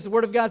reality is the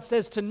Word of God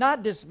says to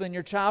not discipline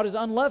your child is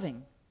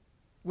unloving.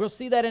 We'll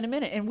see that in a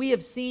minute. And we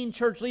have seen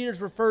church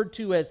leaders referred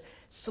to as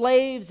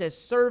slaves, as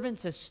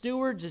servants, as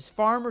stewards, as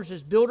farmers,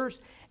 as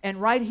builders.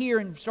 And right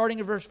here, starting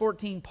in verse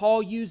 14,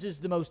 Paul uses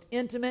the most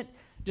intimate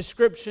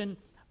description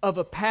of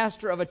a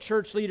pastor, of a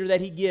church leader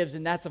that he gives,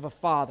 and that's of a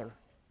father.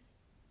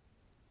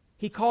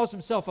 He calls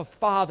himself a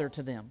father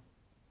to them.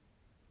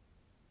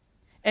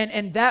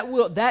 And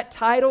that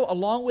title,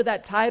 along with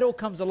that title,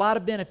 comes a lot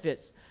of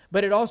benefits.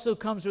 But it also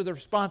comes with the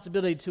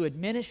responsibility to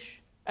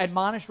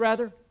admonish,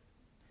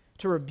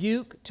 to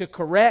rebuke, to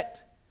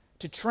correct,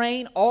 to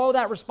train. All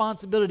that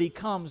responsibility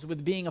comes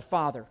with being a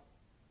father.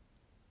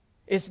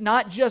 It's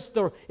not just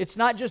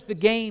the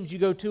games you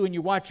go to and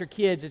you watch your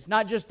kids. It's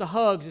not just the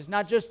hugs. It's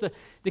not just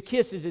the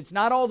kisses. It's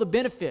not all the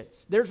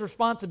benefits. There's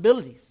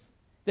responsibilities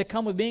that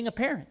come with being a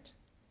parent.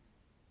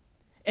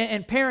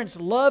 And parents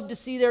love to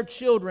see their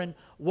children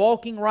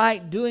walking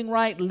right, doing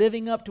right,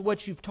 living up to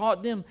what you've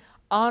taught them,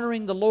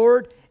 honoring the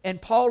Lord.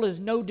 And Paul is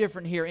no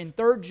different here. In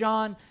 3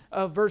 John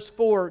verse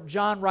 4,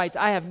 John writes,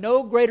 I have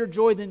no greater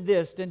joy than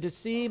this, than to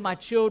see my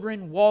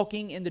children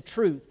walking in the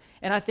truth.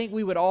 And I think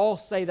we would all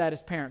say that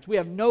as parents. We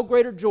have no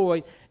greater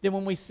joy than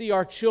when we see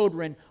our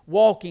children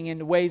walking in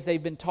the ways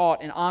they've been taught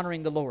and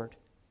honoring the Lord.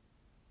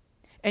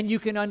 And you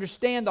can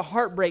understand the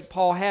heartbreak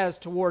Paul has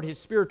toward his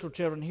spiritual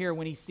children here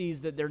when he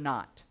sees that they're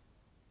not.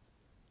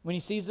 When he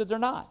sees that they're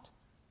not.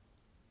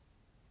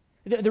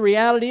 The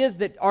reality is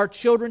that our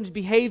children's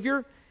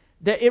behavior,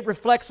 that it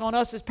reflects on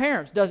us as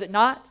parents, does it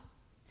not?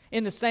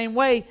 In the same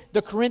way,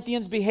 the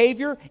Corinthians'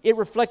 behavior, it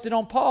reflected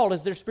on Paul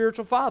as their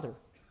spiritual father.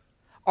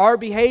 Our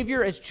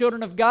behavior as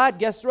children of God,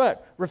 guess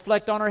what?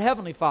 Reflect on our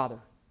Heavenly Father.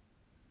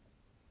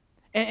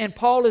 And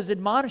Paul is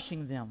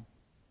admonishing them.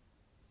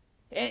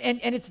 And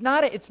he's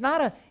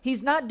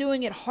not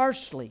doing it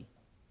harshly.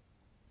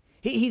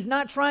 He's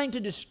not trying to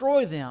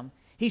destroy them.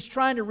 He's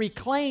trying to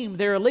reclaim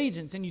their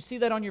allegiance. And you see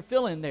that on your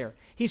fill-in there.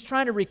 He's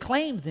trying to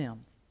reclaim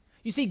them.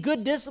 You see,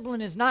 good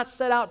discipline is not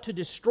set out to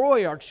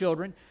destroy our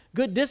children.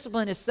 Good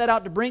discipline is set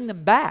out to bring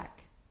them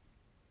back.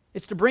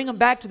 It's to bring them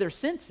back to their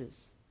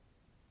senses.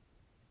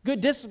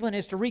 Good discipline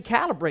is to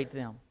recalibrate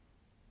them.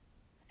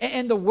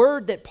 And the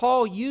word that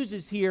Paul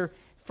uses here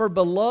for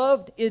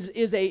beloved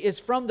is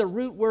from the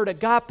root word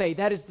agape.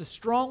 That is the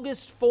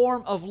strongest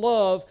form of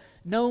love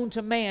known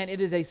to man.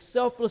 It is a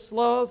selfless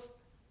love.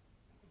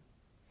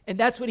 And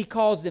that's what he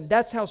calls them.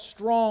 That's how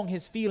strong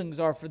his feelings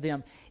are for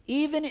them.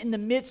 Even in the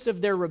midst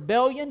of their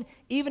rebellion,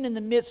 even in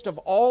the midst of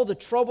all the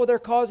trouble they're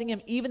causing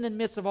him, even in the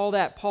midst of all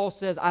that, Paul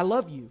says, I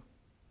love you.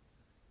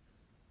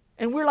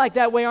 And we're like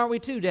that way, aren't we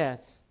too,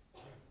 dads?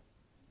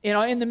 You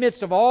know, in the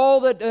midst of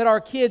all that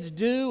our kids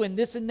do and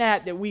this and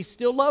that we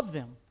still love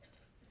them.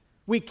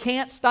 We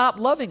can't stop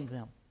loving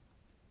them.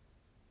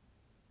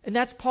 And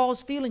that's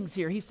Paul's feelings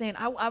here. He's saying,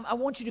 I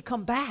want you to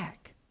come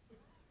back.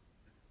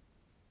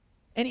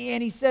 And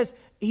he says,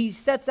 he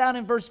sets out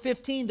in verse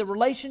 15, the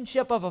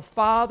relationship of a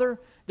father,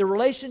 the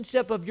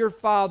relationship of your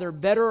father,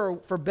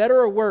 for better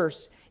or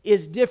worse,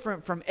 is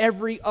different from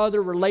every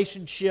other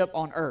relationship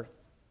on earth.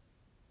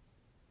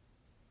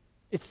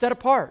 It's set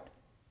apart.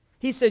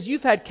 He says,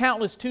 you've had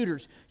countless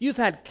tutors. You've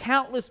had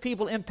countless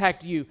people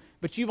impact you,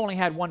 but you've only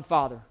had one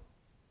father.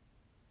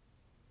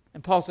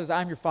 And Paul says,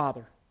 I'm your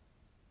father.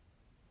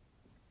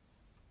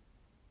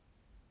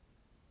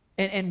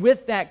 And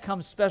with that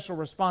comes special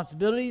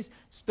responsibilities,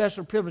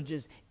 special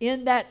privileges.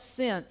 In that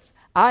sense,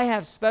 I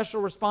have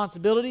special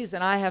responsibilities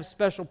and I have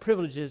special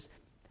privileges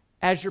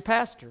as your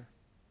pastor.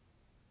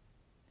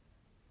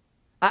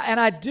 And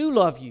I do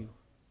love you.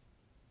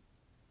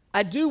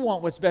 I do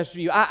want what's best for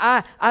you.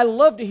 I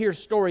love to hear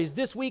stories.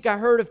 This week I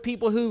heard of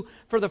people who,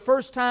 for the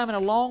first time in a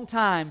long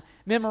time,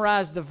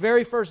 memorized the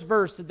very first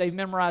verse that they've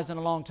memorized in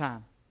a long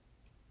time.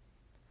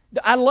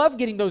 I love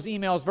getting those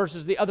emails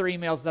versus the other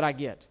emails that I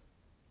get.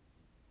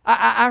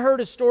 I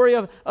heard a story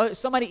of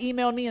somebody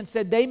emailed me and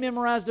said they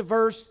memorized a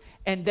verse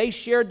and they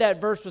shared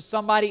that verse with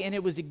somebody and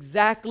it was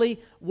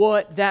exactly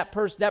what that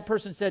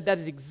person said, that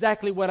is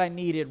exactly what I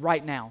needed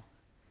right now.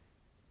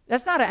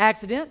 That's not an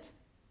accident.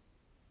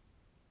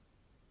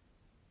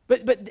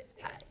 But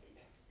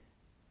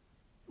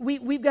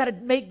we've got to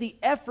make the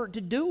effort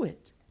to do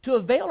it, to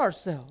avail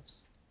ourselves.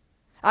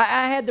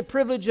 I had the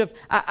privilege of,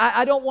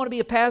 I don't want to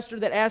be a pastor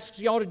that asks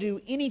y'all to do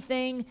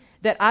anything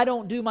that I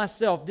don't do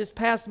myself. This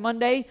past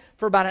Monday,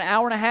 for about an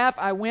hour and a half,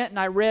 I went and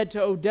I read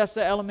to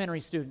Odessa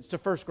elementary students, to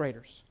first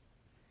graders.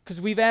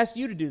 Because we've asked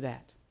you to do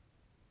that.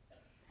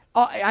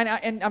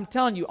 And I'm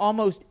telling you,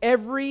 almost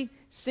every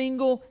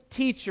single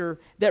teacher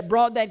that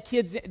brought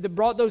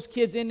those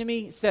kids into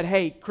me said,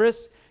 hey,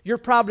 Chris, you're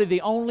probably the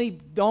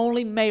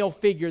only male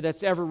figure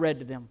that's ever read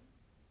to them.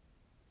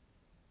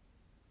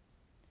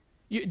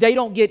 They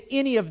don't get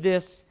any of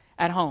this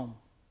at home.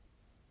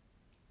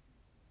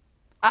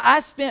 I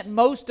spent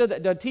most of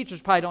the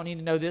teachers probably don't need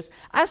to know this.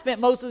 I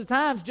spent most of the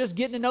times just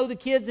getting to know the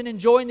kids and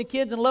enjoying the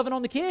kids and loving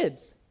on the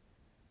kids.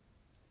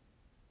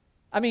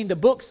 I mean, the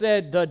book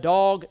said the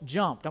dog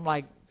jumped. I'm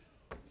like,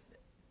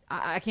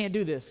 I can't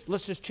do this.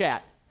 Let's just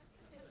chat.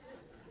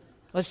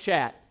 Let's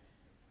chat.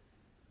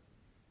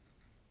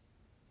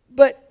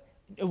 But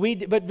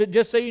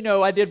just so you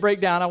know, I did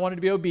break down. I wanted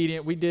to be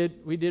obedient. We did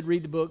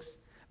read the books.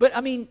 But,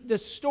 I mean, the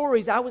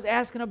stories, I was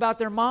asking about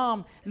their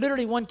mom.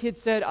 Literally, one kid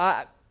said,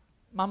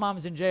 my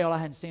mom's in jail. I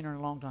hadn't seen her in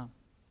a long time.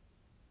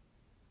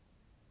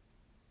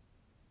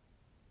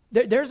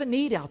 There's a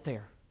need out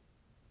there.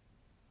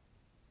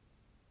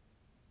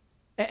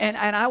 And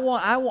I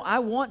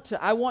want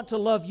to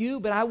love you,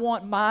 but I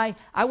want my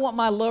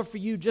love for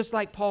you, just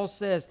like Paul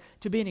says,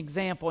 to be an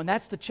example. And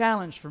that's the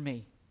challenge for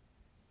me.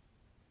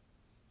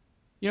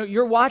 You know,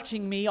 you're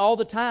watching me all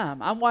the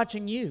time. I'm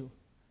watching you.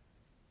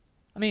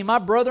 I mean, my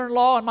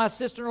brother-in-law and my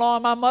sister-in-law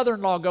and my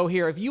mother-in-law go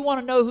here. If you want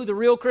to know who the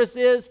real Chris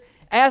is,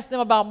 ask them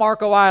about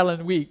Marco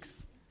Island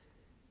weeks.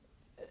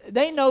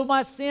 They know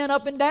my sin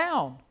up and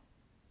down.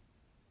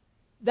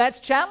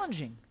 That's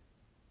challenging.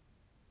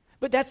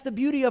 But that's the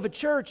beauty of a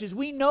church, is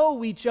we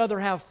know each other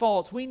have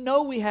faults. We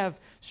know we have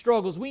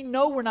struggles. We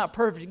know we're not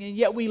perfect, and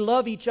yet we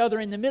love each other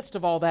in the midst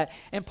of all that.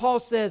 And Paul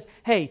says,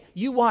 hey,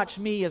 you watch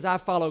me as I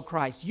follow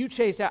Christ. You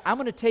chase out. I'm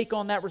going to take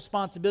on that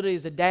responsibility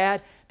as a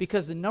dad,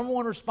 because the number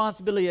one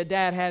responsibility a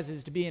dad has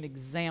is to be an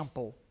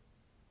example.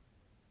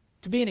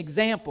 To be an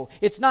example.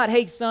 It's not,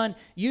 hey, son,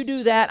 you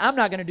do that. I'm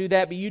not going to do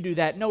that, but you do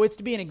that. No, it's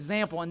to be an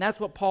example, and that's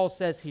what Paul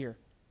says here.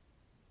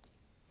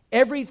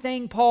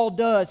 Everything Paul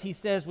does, he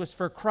says, was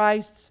for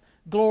Christ's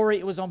glory.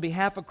 It was on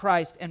behalf of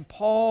Christ. And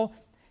Paul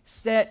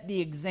set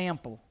the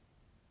example.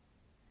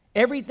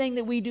 Everything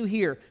that we do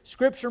here,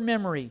 scripture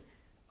memory,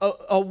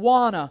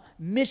 Awana,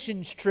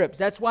 missions trips.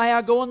 That's why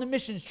I go on the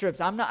missions trips.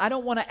 I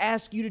don't want to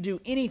ask you to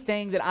do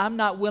anything that I'm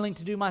not willing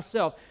to do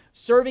myself.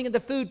 Serving at the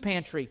food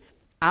pantry.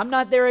 I'm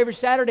not there every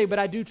Saturday, but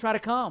I do try to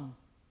come.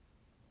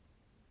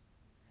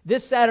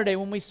 This Saturday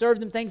when we serve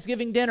them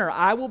Thanksgiving dinner,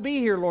 I will be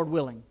here, Lord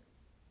willing.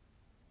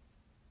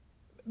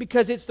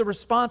 Because it's the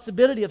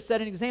responsibility of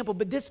setting an example.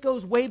 But this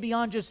goes way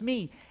beyond just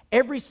me.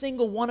 Every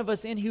single one of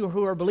us in here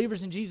who are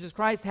believers in Jesus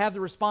Christ have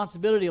the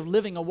responsibility of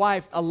living a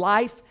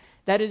life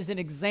that is an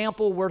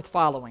example worth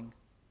following.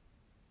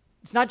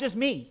 It's not just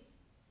me.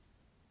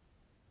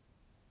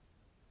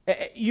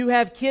 You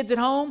have kids at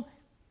home,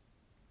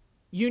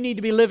 you need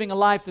to be living a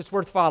life that's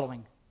worth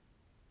following.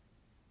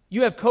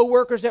 You have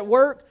coworkers at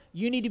work,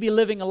 you need to be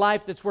living a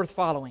life that's worth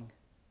following.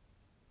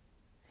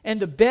 And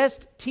the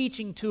best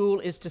teaching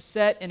tool is to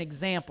set an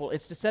example.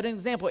 It's to set an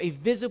example, a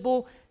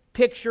visible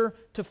picture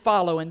to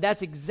follow. And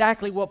that's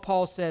exactly what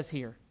Paul says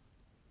here.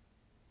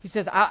 He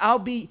says, I'll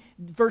be,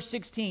 verse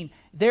 16,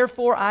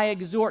 therefore I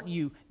exhort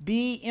you,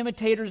 be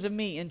imitators of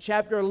me. In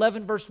chapter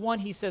 11, verse 1,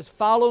 he says,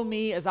 follow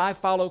me as I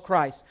follow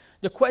Christ.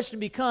 The question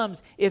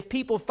becomes, if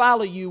people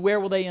follow you, where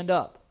will they end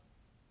up?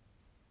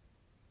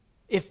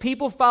 If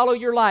people follow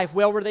your life,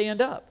 where will they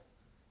end up?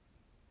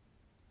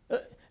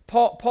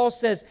 Paul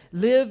says,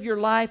 live your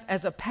life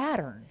as a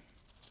pattern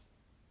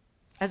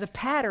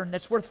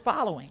that's worth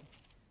following.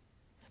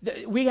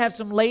 We have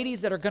some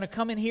ladies that are going to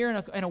come in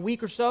here in a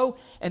week or so,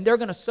 and they're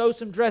going to sew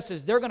some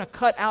dresses. They're going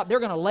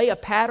to lay a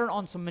pattern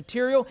on some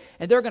material,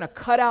 and they're going to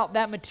cut out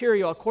that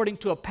material according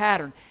to a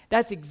pattern.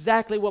 That's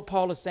exactly what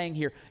Paul is saying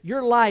here.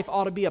 Your life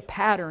ought to be a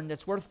pattern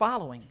that's worth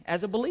following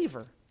as a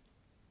believer.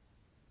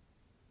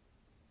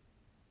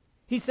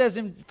 He says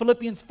in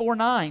Philippians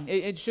 4:9,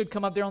 it should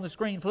come up there on the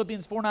screen,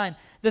 Philippians 4:9,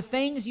 the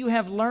things you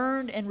have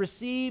learned and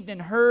received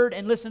and heard,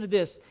 and listen to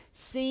this,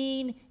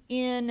 seen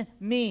in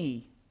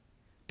me.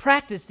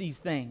 Practice these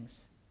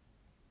things,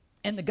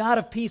 and the God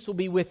of peace will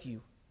be with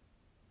you.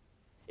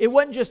 It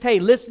wasn't just, hey,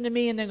 listen to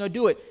me and then go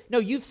do it. No,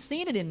 you've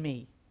seen it in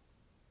me.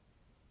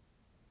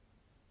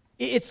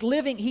 It's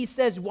living. He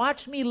says,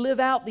 watch me live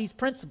out these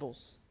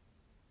principles.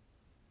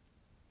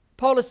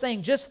 Paul is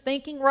saying, just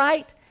thinking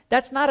right,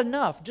 that's not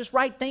enough. Just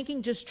right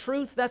thinking, just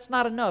truth, that's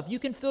not enough. You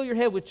can fill your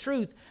head with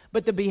truth,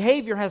 but the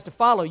behavior has to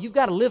follow. You've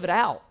got to live it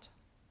out.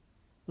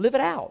 Live it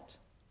out.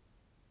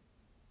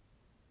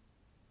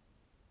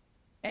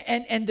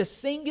 And the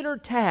singular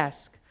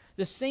task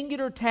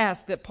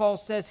that Paul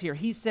says here,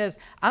 he says,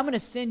 I'm going to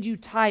send you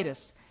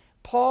Titus.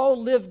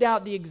 Paul lived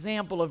out the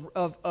example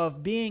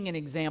of being an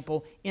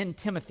example in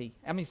Timothy.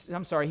 He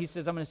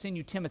says, I'm going to send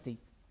you Timothy.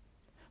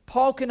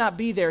 Paul could not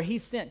be there. He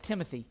sent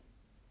Timothy.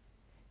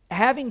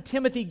 Having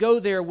Timothy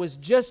go there was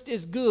just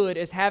as good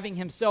as having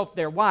himself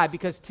there. Why?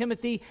 Because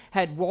Timothy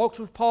had walked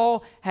with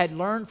Paul, had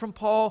learned from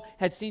Paul,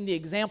 had seen the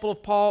example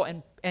of Paul,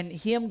 and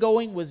him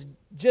going was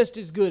just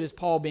as good as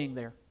Paul being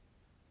there.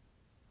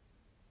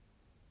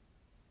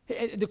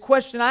 The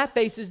question I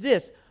face is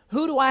this: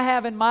 who do I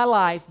have in my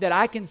life that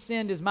I can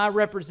send as my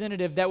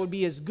representative that would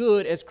be as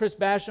good as Chris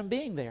Basham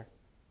being there?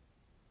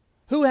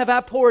 Who have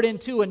I poured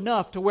into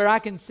enough to where I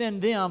can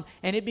send them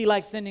and it'd be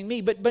like sending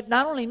me? But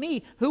not only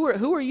me, who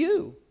are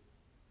you?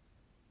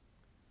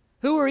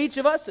 Who are each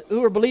of us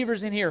who are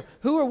believers in here?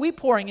 Who are we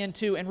pouring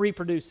into and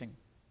reproducing?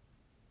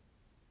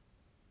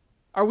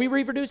 Are we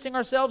reproducing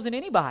ourselves in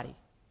anybody?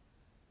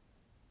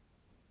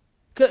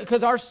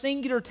 Because our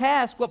singular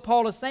task, what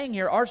Paul is saying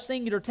here, our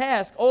singular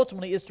task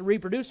ultimately is to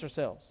reproduce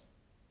ourselves.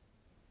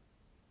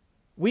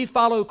 We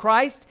follow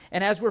Christ,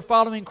 and as we're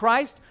following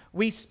Christ,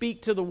 we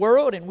speak to the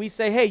world and we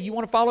say, hey, you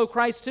want to follow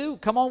Christ too?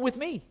 Come on with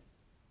me.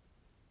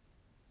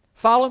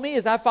 Follow me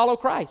as I follow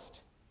Christ.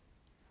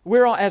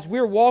 As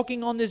we're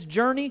walking on this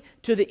journey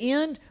to the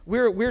end,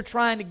 we're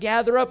trying to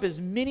gather up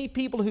as many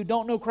people who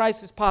don't know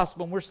Christ as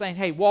possible, and we're saying,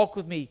 hey, walk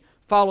with me,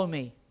 follow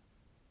me.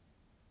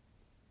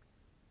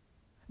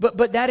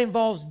 But that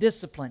involves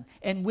discipline.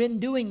 And when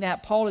doing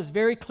that, Paul is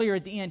very clear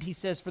at the end. He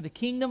says, for the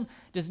kingdom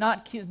does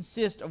not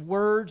consist of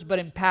words, but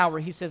in power.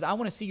 He says, I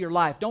want to see your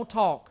life. Don't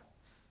talk.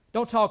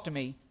 Don't talk to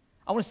me.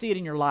 I want to see it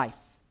in your life.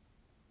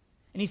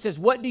 And he says,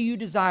 what do you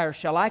desire?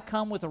 Shall I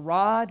come with a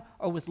rod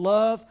or with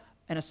love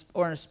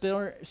or in a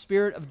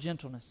spirit of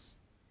gentleness?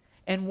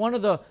 And one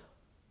of the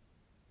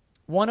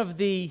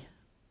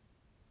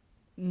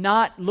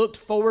not looked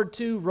forward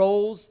to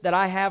roles that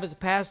I have as a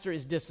pastor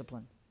is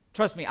discipline.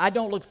 Trust me, I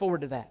don't look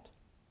forward to that.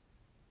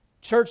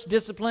 Church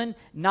discipline,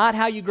 not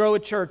how you grow a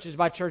church is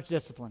by church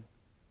discipline.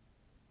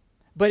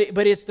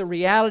 But it's the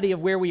reality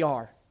of where we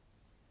are.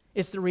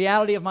 It's the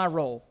reality of my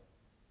role.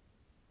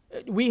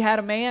 We had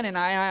a man, and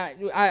I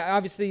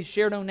obviously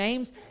share no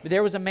names, but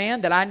there was a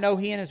man that I know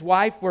he and his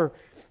wife were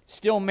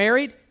still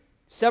married,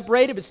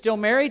 separated but still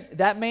married.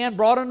 That man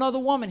brought another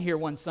woman here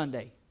one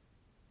Sunday.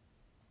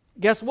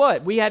 Guess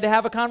what? We had to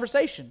have a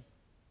conversation.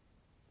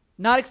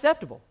 Not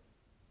acceptable.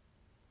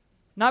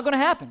 Not going to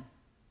happen.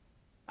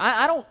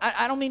 I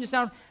don't mean to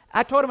sound...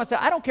 I told him, I said,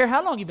 I don't care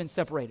how long you've been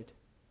separated.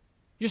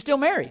 You're still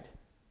married.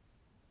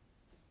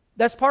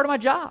 That's part of my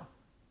job.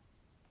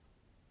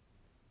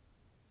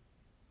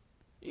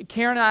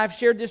 Karen and I have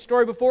shared this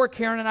story before.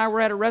 Karen and I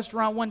were at a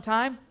restaurant one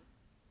time,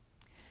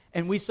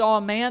 and we saw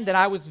a man that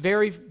I was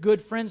very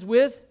good friends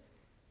with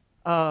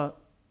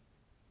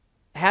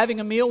having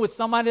a meal with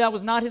somebody that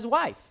was not his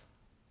wife.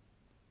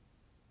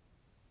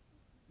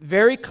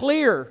 Very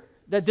clear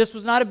that this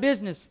was not a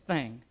business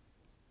thing.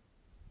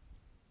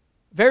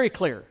 Very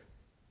clear.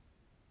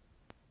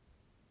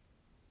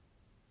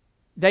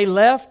 They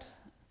left.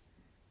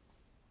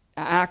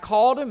 I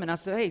called him and I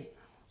said, "Hey,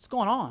 what's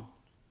going on?"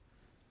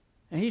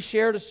 And he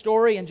shared a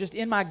story, and just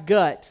in my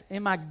gut,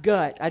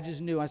 I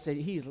just knew. I said,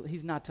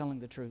 he's not telling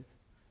the truth.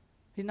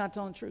 He's not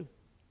telling the truth.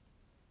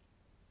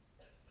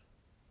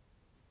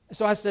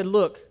 So I said,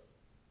 "Look,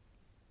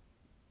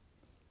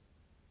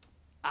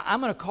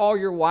 I'm going to call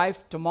your wife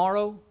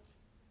tomorrow.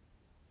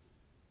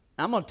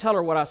 I'm going to tell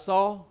her what I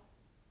saw.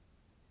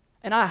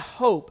 And I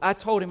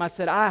told him, I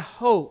said, I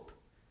hope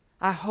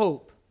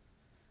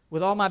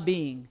with all my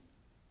being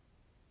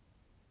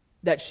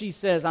that she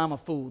says I'm a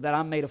fool, that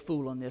I made a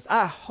fool on this.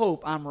 I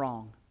hope I'm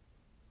wrong.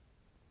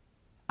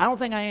 I don't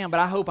think I am, but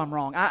I hope I'm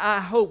wrong. I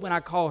hope when I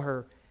call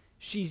her,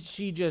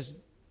 she just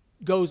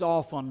goes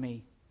off on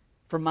me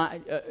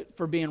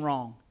for being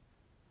wrong."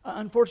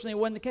 Unfortunately, it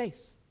wasn't the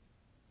case.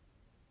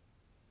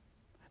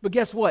 But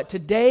guess what?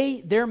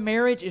 Today, their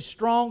marriage is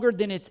stronger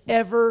than it's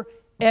ever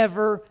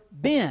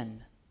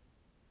been.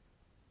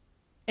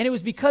 And it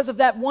was because of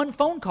that one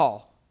phone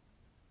call.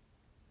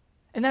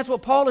 And that's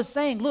what Paul is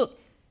saying. Look,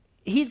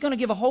 he's going to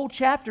give a whole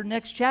chapter,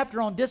 next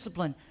chapter, on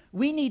discipline.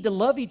 We need to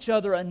love each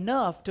other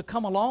enough to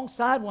come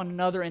alongside one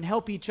another and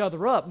help each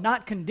other up,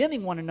 not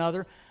condemning one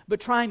another, but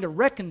trying to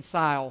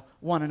reconcile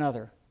one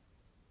another.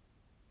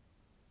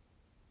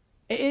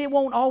 It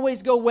won't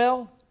always go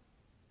well.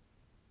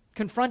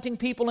 Confronting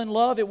people in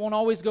love, it won't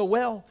always go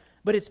well,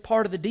 but it's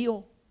part of the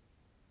deal.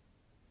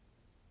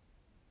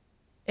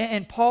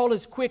 And Paul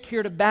is quick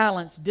here to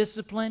balance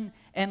discipline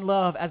and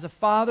love. As a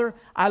father,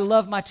 I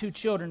love my 2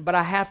 children, but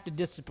I have to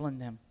discipline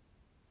them.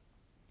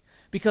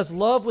 Because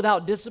love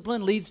without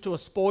discipline leads to a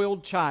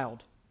spoiled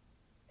child.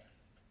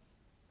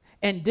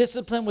 And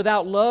discipline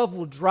without love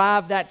will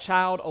drive that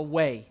child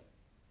away.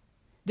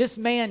 This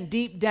man,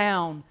 deep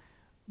down,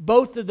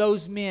 both of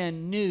those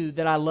men knew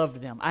that I loved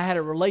them. I had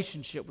a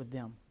relationship with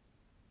them.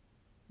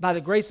 By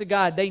the grace of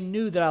God, they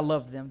knew that I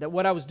loved them, that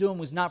what I was doing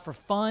was not for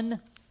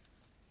fun,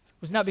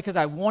 was not because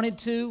I wanted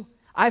to.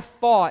 I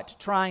fought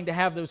trying to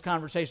have those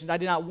conversations. I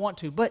did not want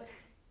to, but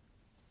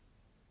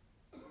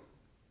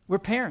we're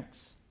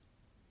parents.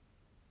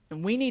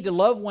 And we need to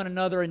love one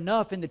another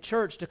enough in the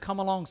church to come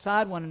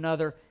alongside one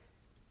another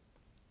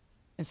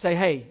and say,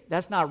 "Hey,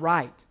 that's not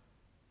right.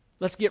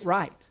 Let's get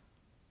right.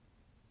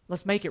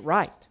 Let's make it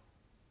right."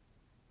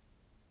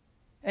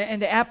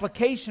 And the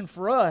application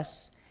for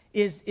us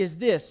is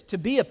this. To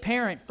be a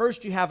parent,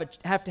 first you have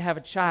to have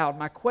a child.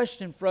 My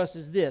question for us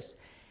is this.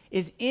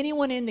 Is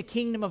anyone in the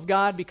kingdom of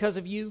God because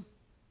of you?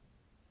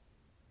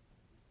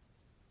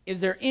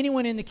 Is there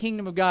anyone in the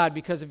kingdom of God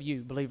because of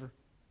you, believer?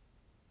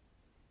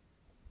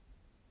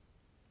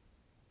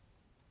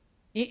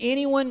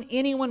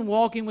 Anyone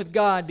walking with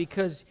God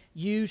because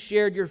you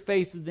shared your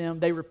faith with them,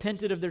 they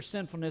repented of their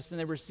sinfulness, and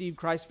they received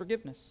Christ's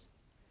forgiveness?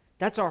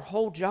 That's our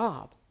whole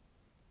job.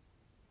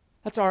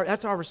 That's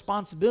our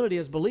responsibility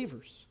as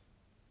believers.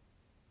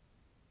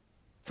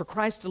 For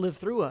Christ to live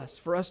through us,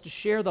 for us to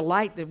share the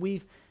light that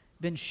we've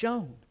been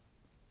shown.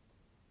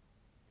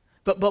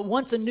 But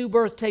once a new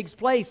birth takes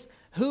place,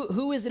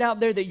 who is it out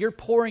there that you're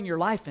pouring your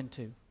life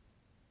into?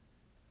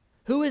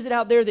 Who is it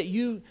out there that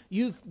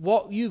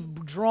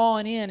you've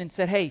drawn in and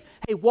said, hey,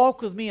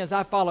 walk with me as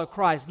I follow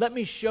Christ. Let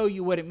me show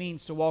you what it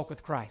means to walk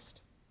with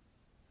Christ.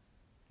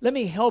 Let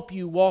me help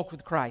you walk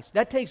with Christ.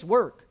 That takes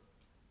work.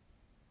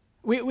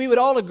 We would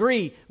all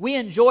agree, we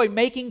enjoy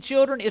making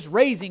children. It's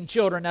raising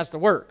children that's the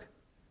work.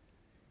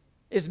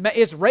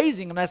 It's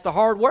raising them that's the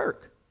hard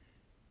work.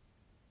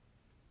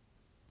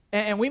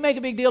 And we make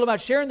a big deal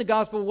about sharing the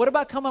gospel. What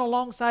about coming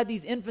alongside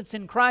these infants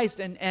in Christ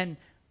and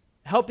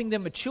helping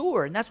them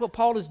mature? And that's what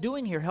Paul is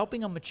doing here,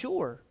 helping them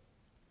mature.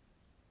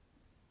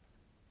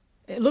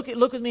 Look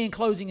with me in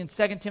closing in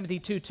 2 Timothy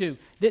 2:2.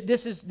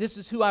 This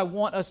is who I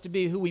want us to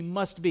be, who we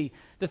must be.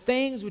 "The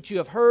things which you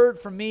have heard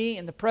from me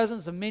in the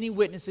presence of many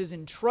witnesses,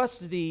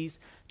 entrust these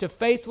to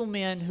faithful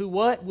men who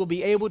what? Will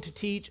be able to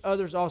teach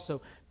others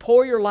also."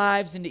 Pour your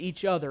lives into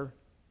each other,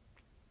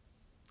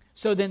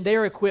 so then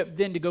they're equipped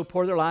then to go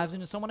pour their lives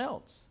into someone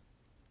else.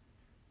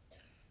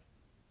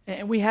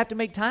 And we have to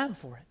make time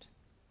for it.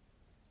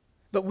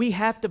 But we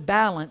have to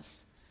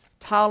balance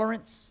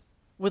tolerance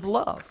with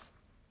love.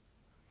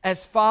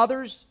 As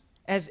fathers,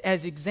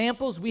 as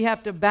examples, we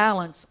have to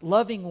balance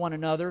loving one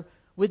another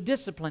with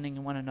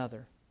disciplining one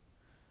another,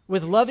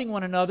 with loving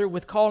one another,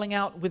 with calling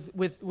out,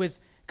 with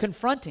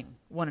confronting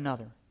one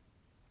another.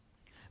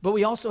 But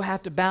we also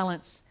have to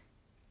balance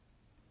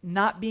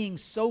not being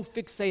so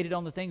fixated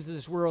on the things of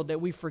this world that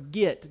we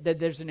forget that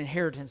there's an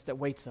inheritance that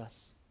waits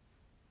us,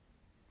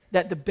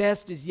 that the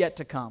best is yet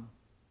to come.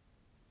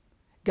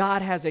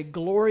 God has a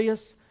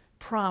glorious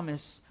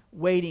promise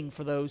waiting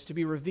for those to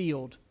be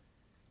revealed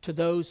to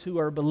those who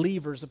are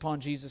believers upon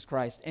Jesus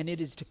Christ, and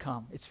it is to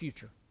come. It's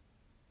future.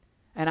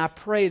 And I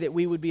pray that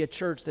we would be a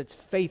church that's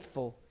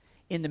faithful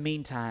in the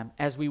meantime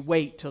as we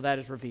wait till that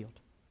is revealed.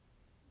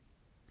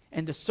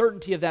 And the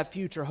certainty of that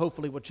future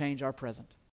hopefully will change our present.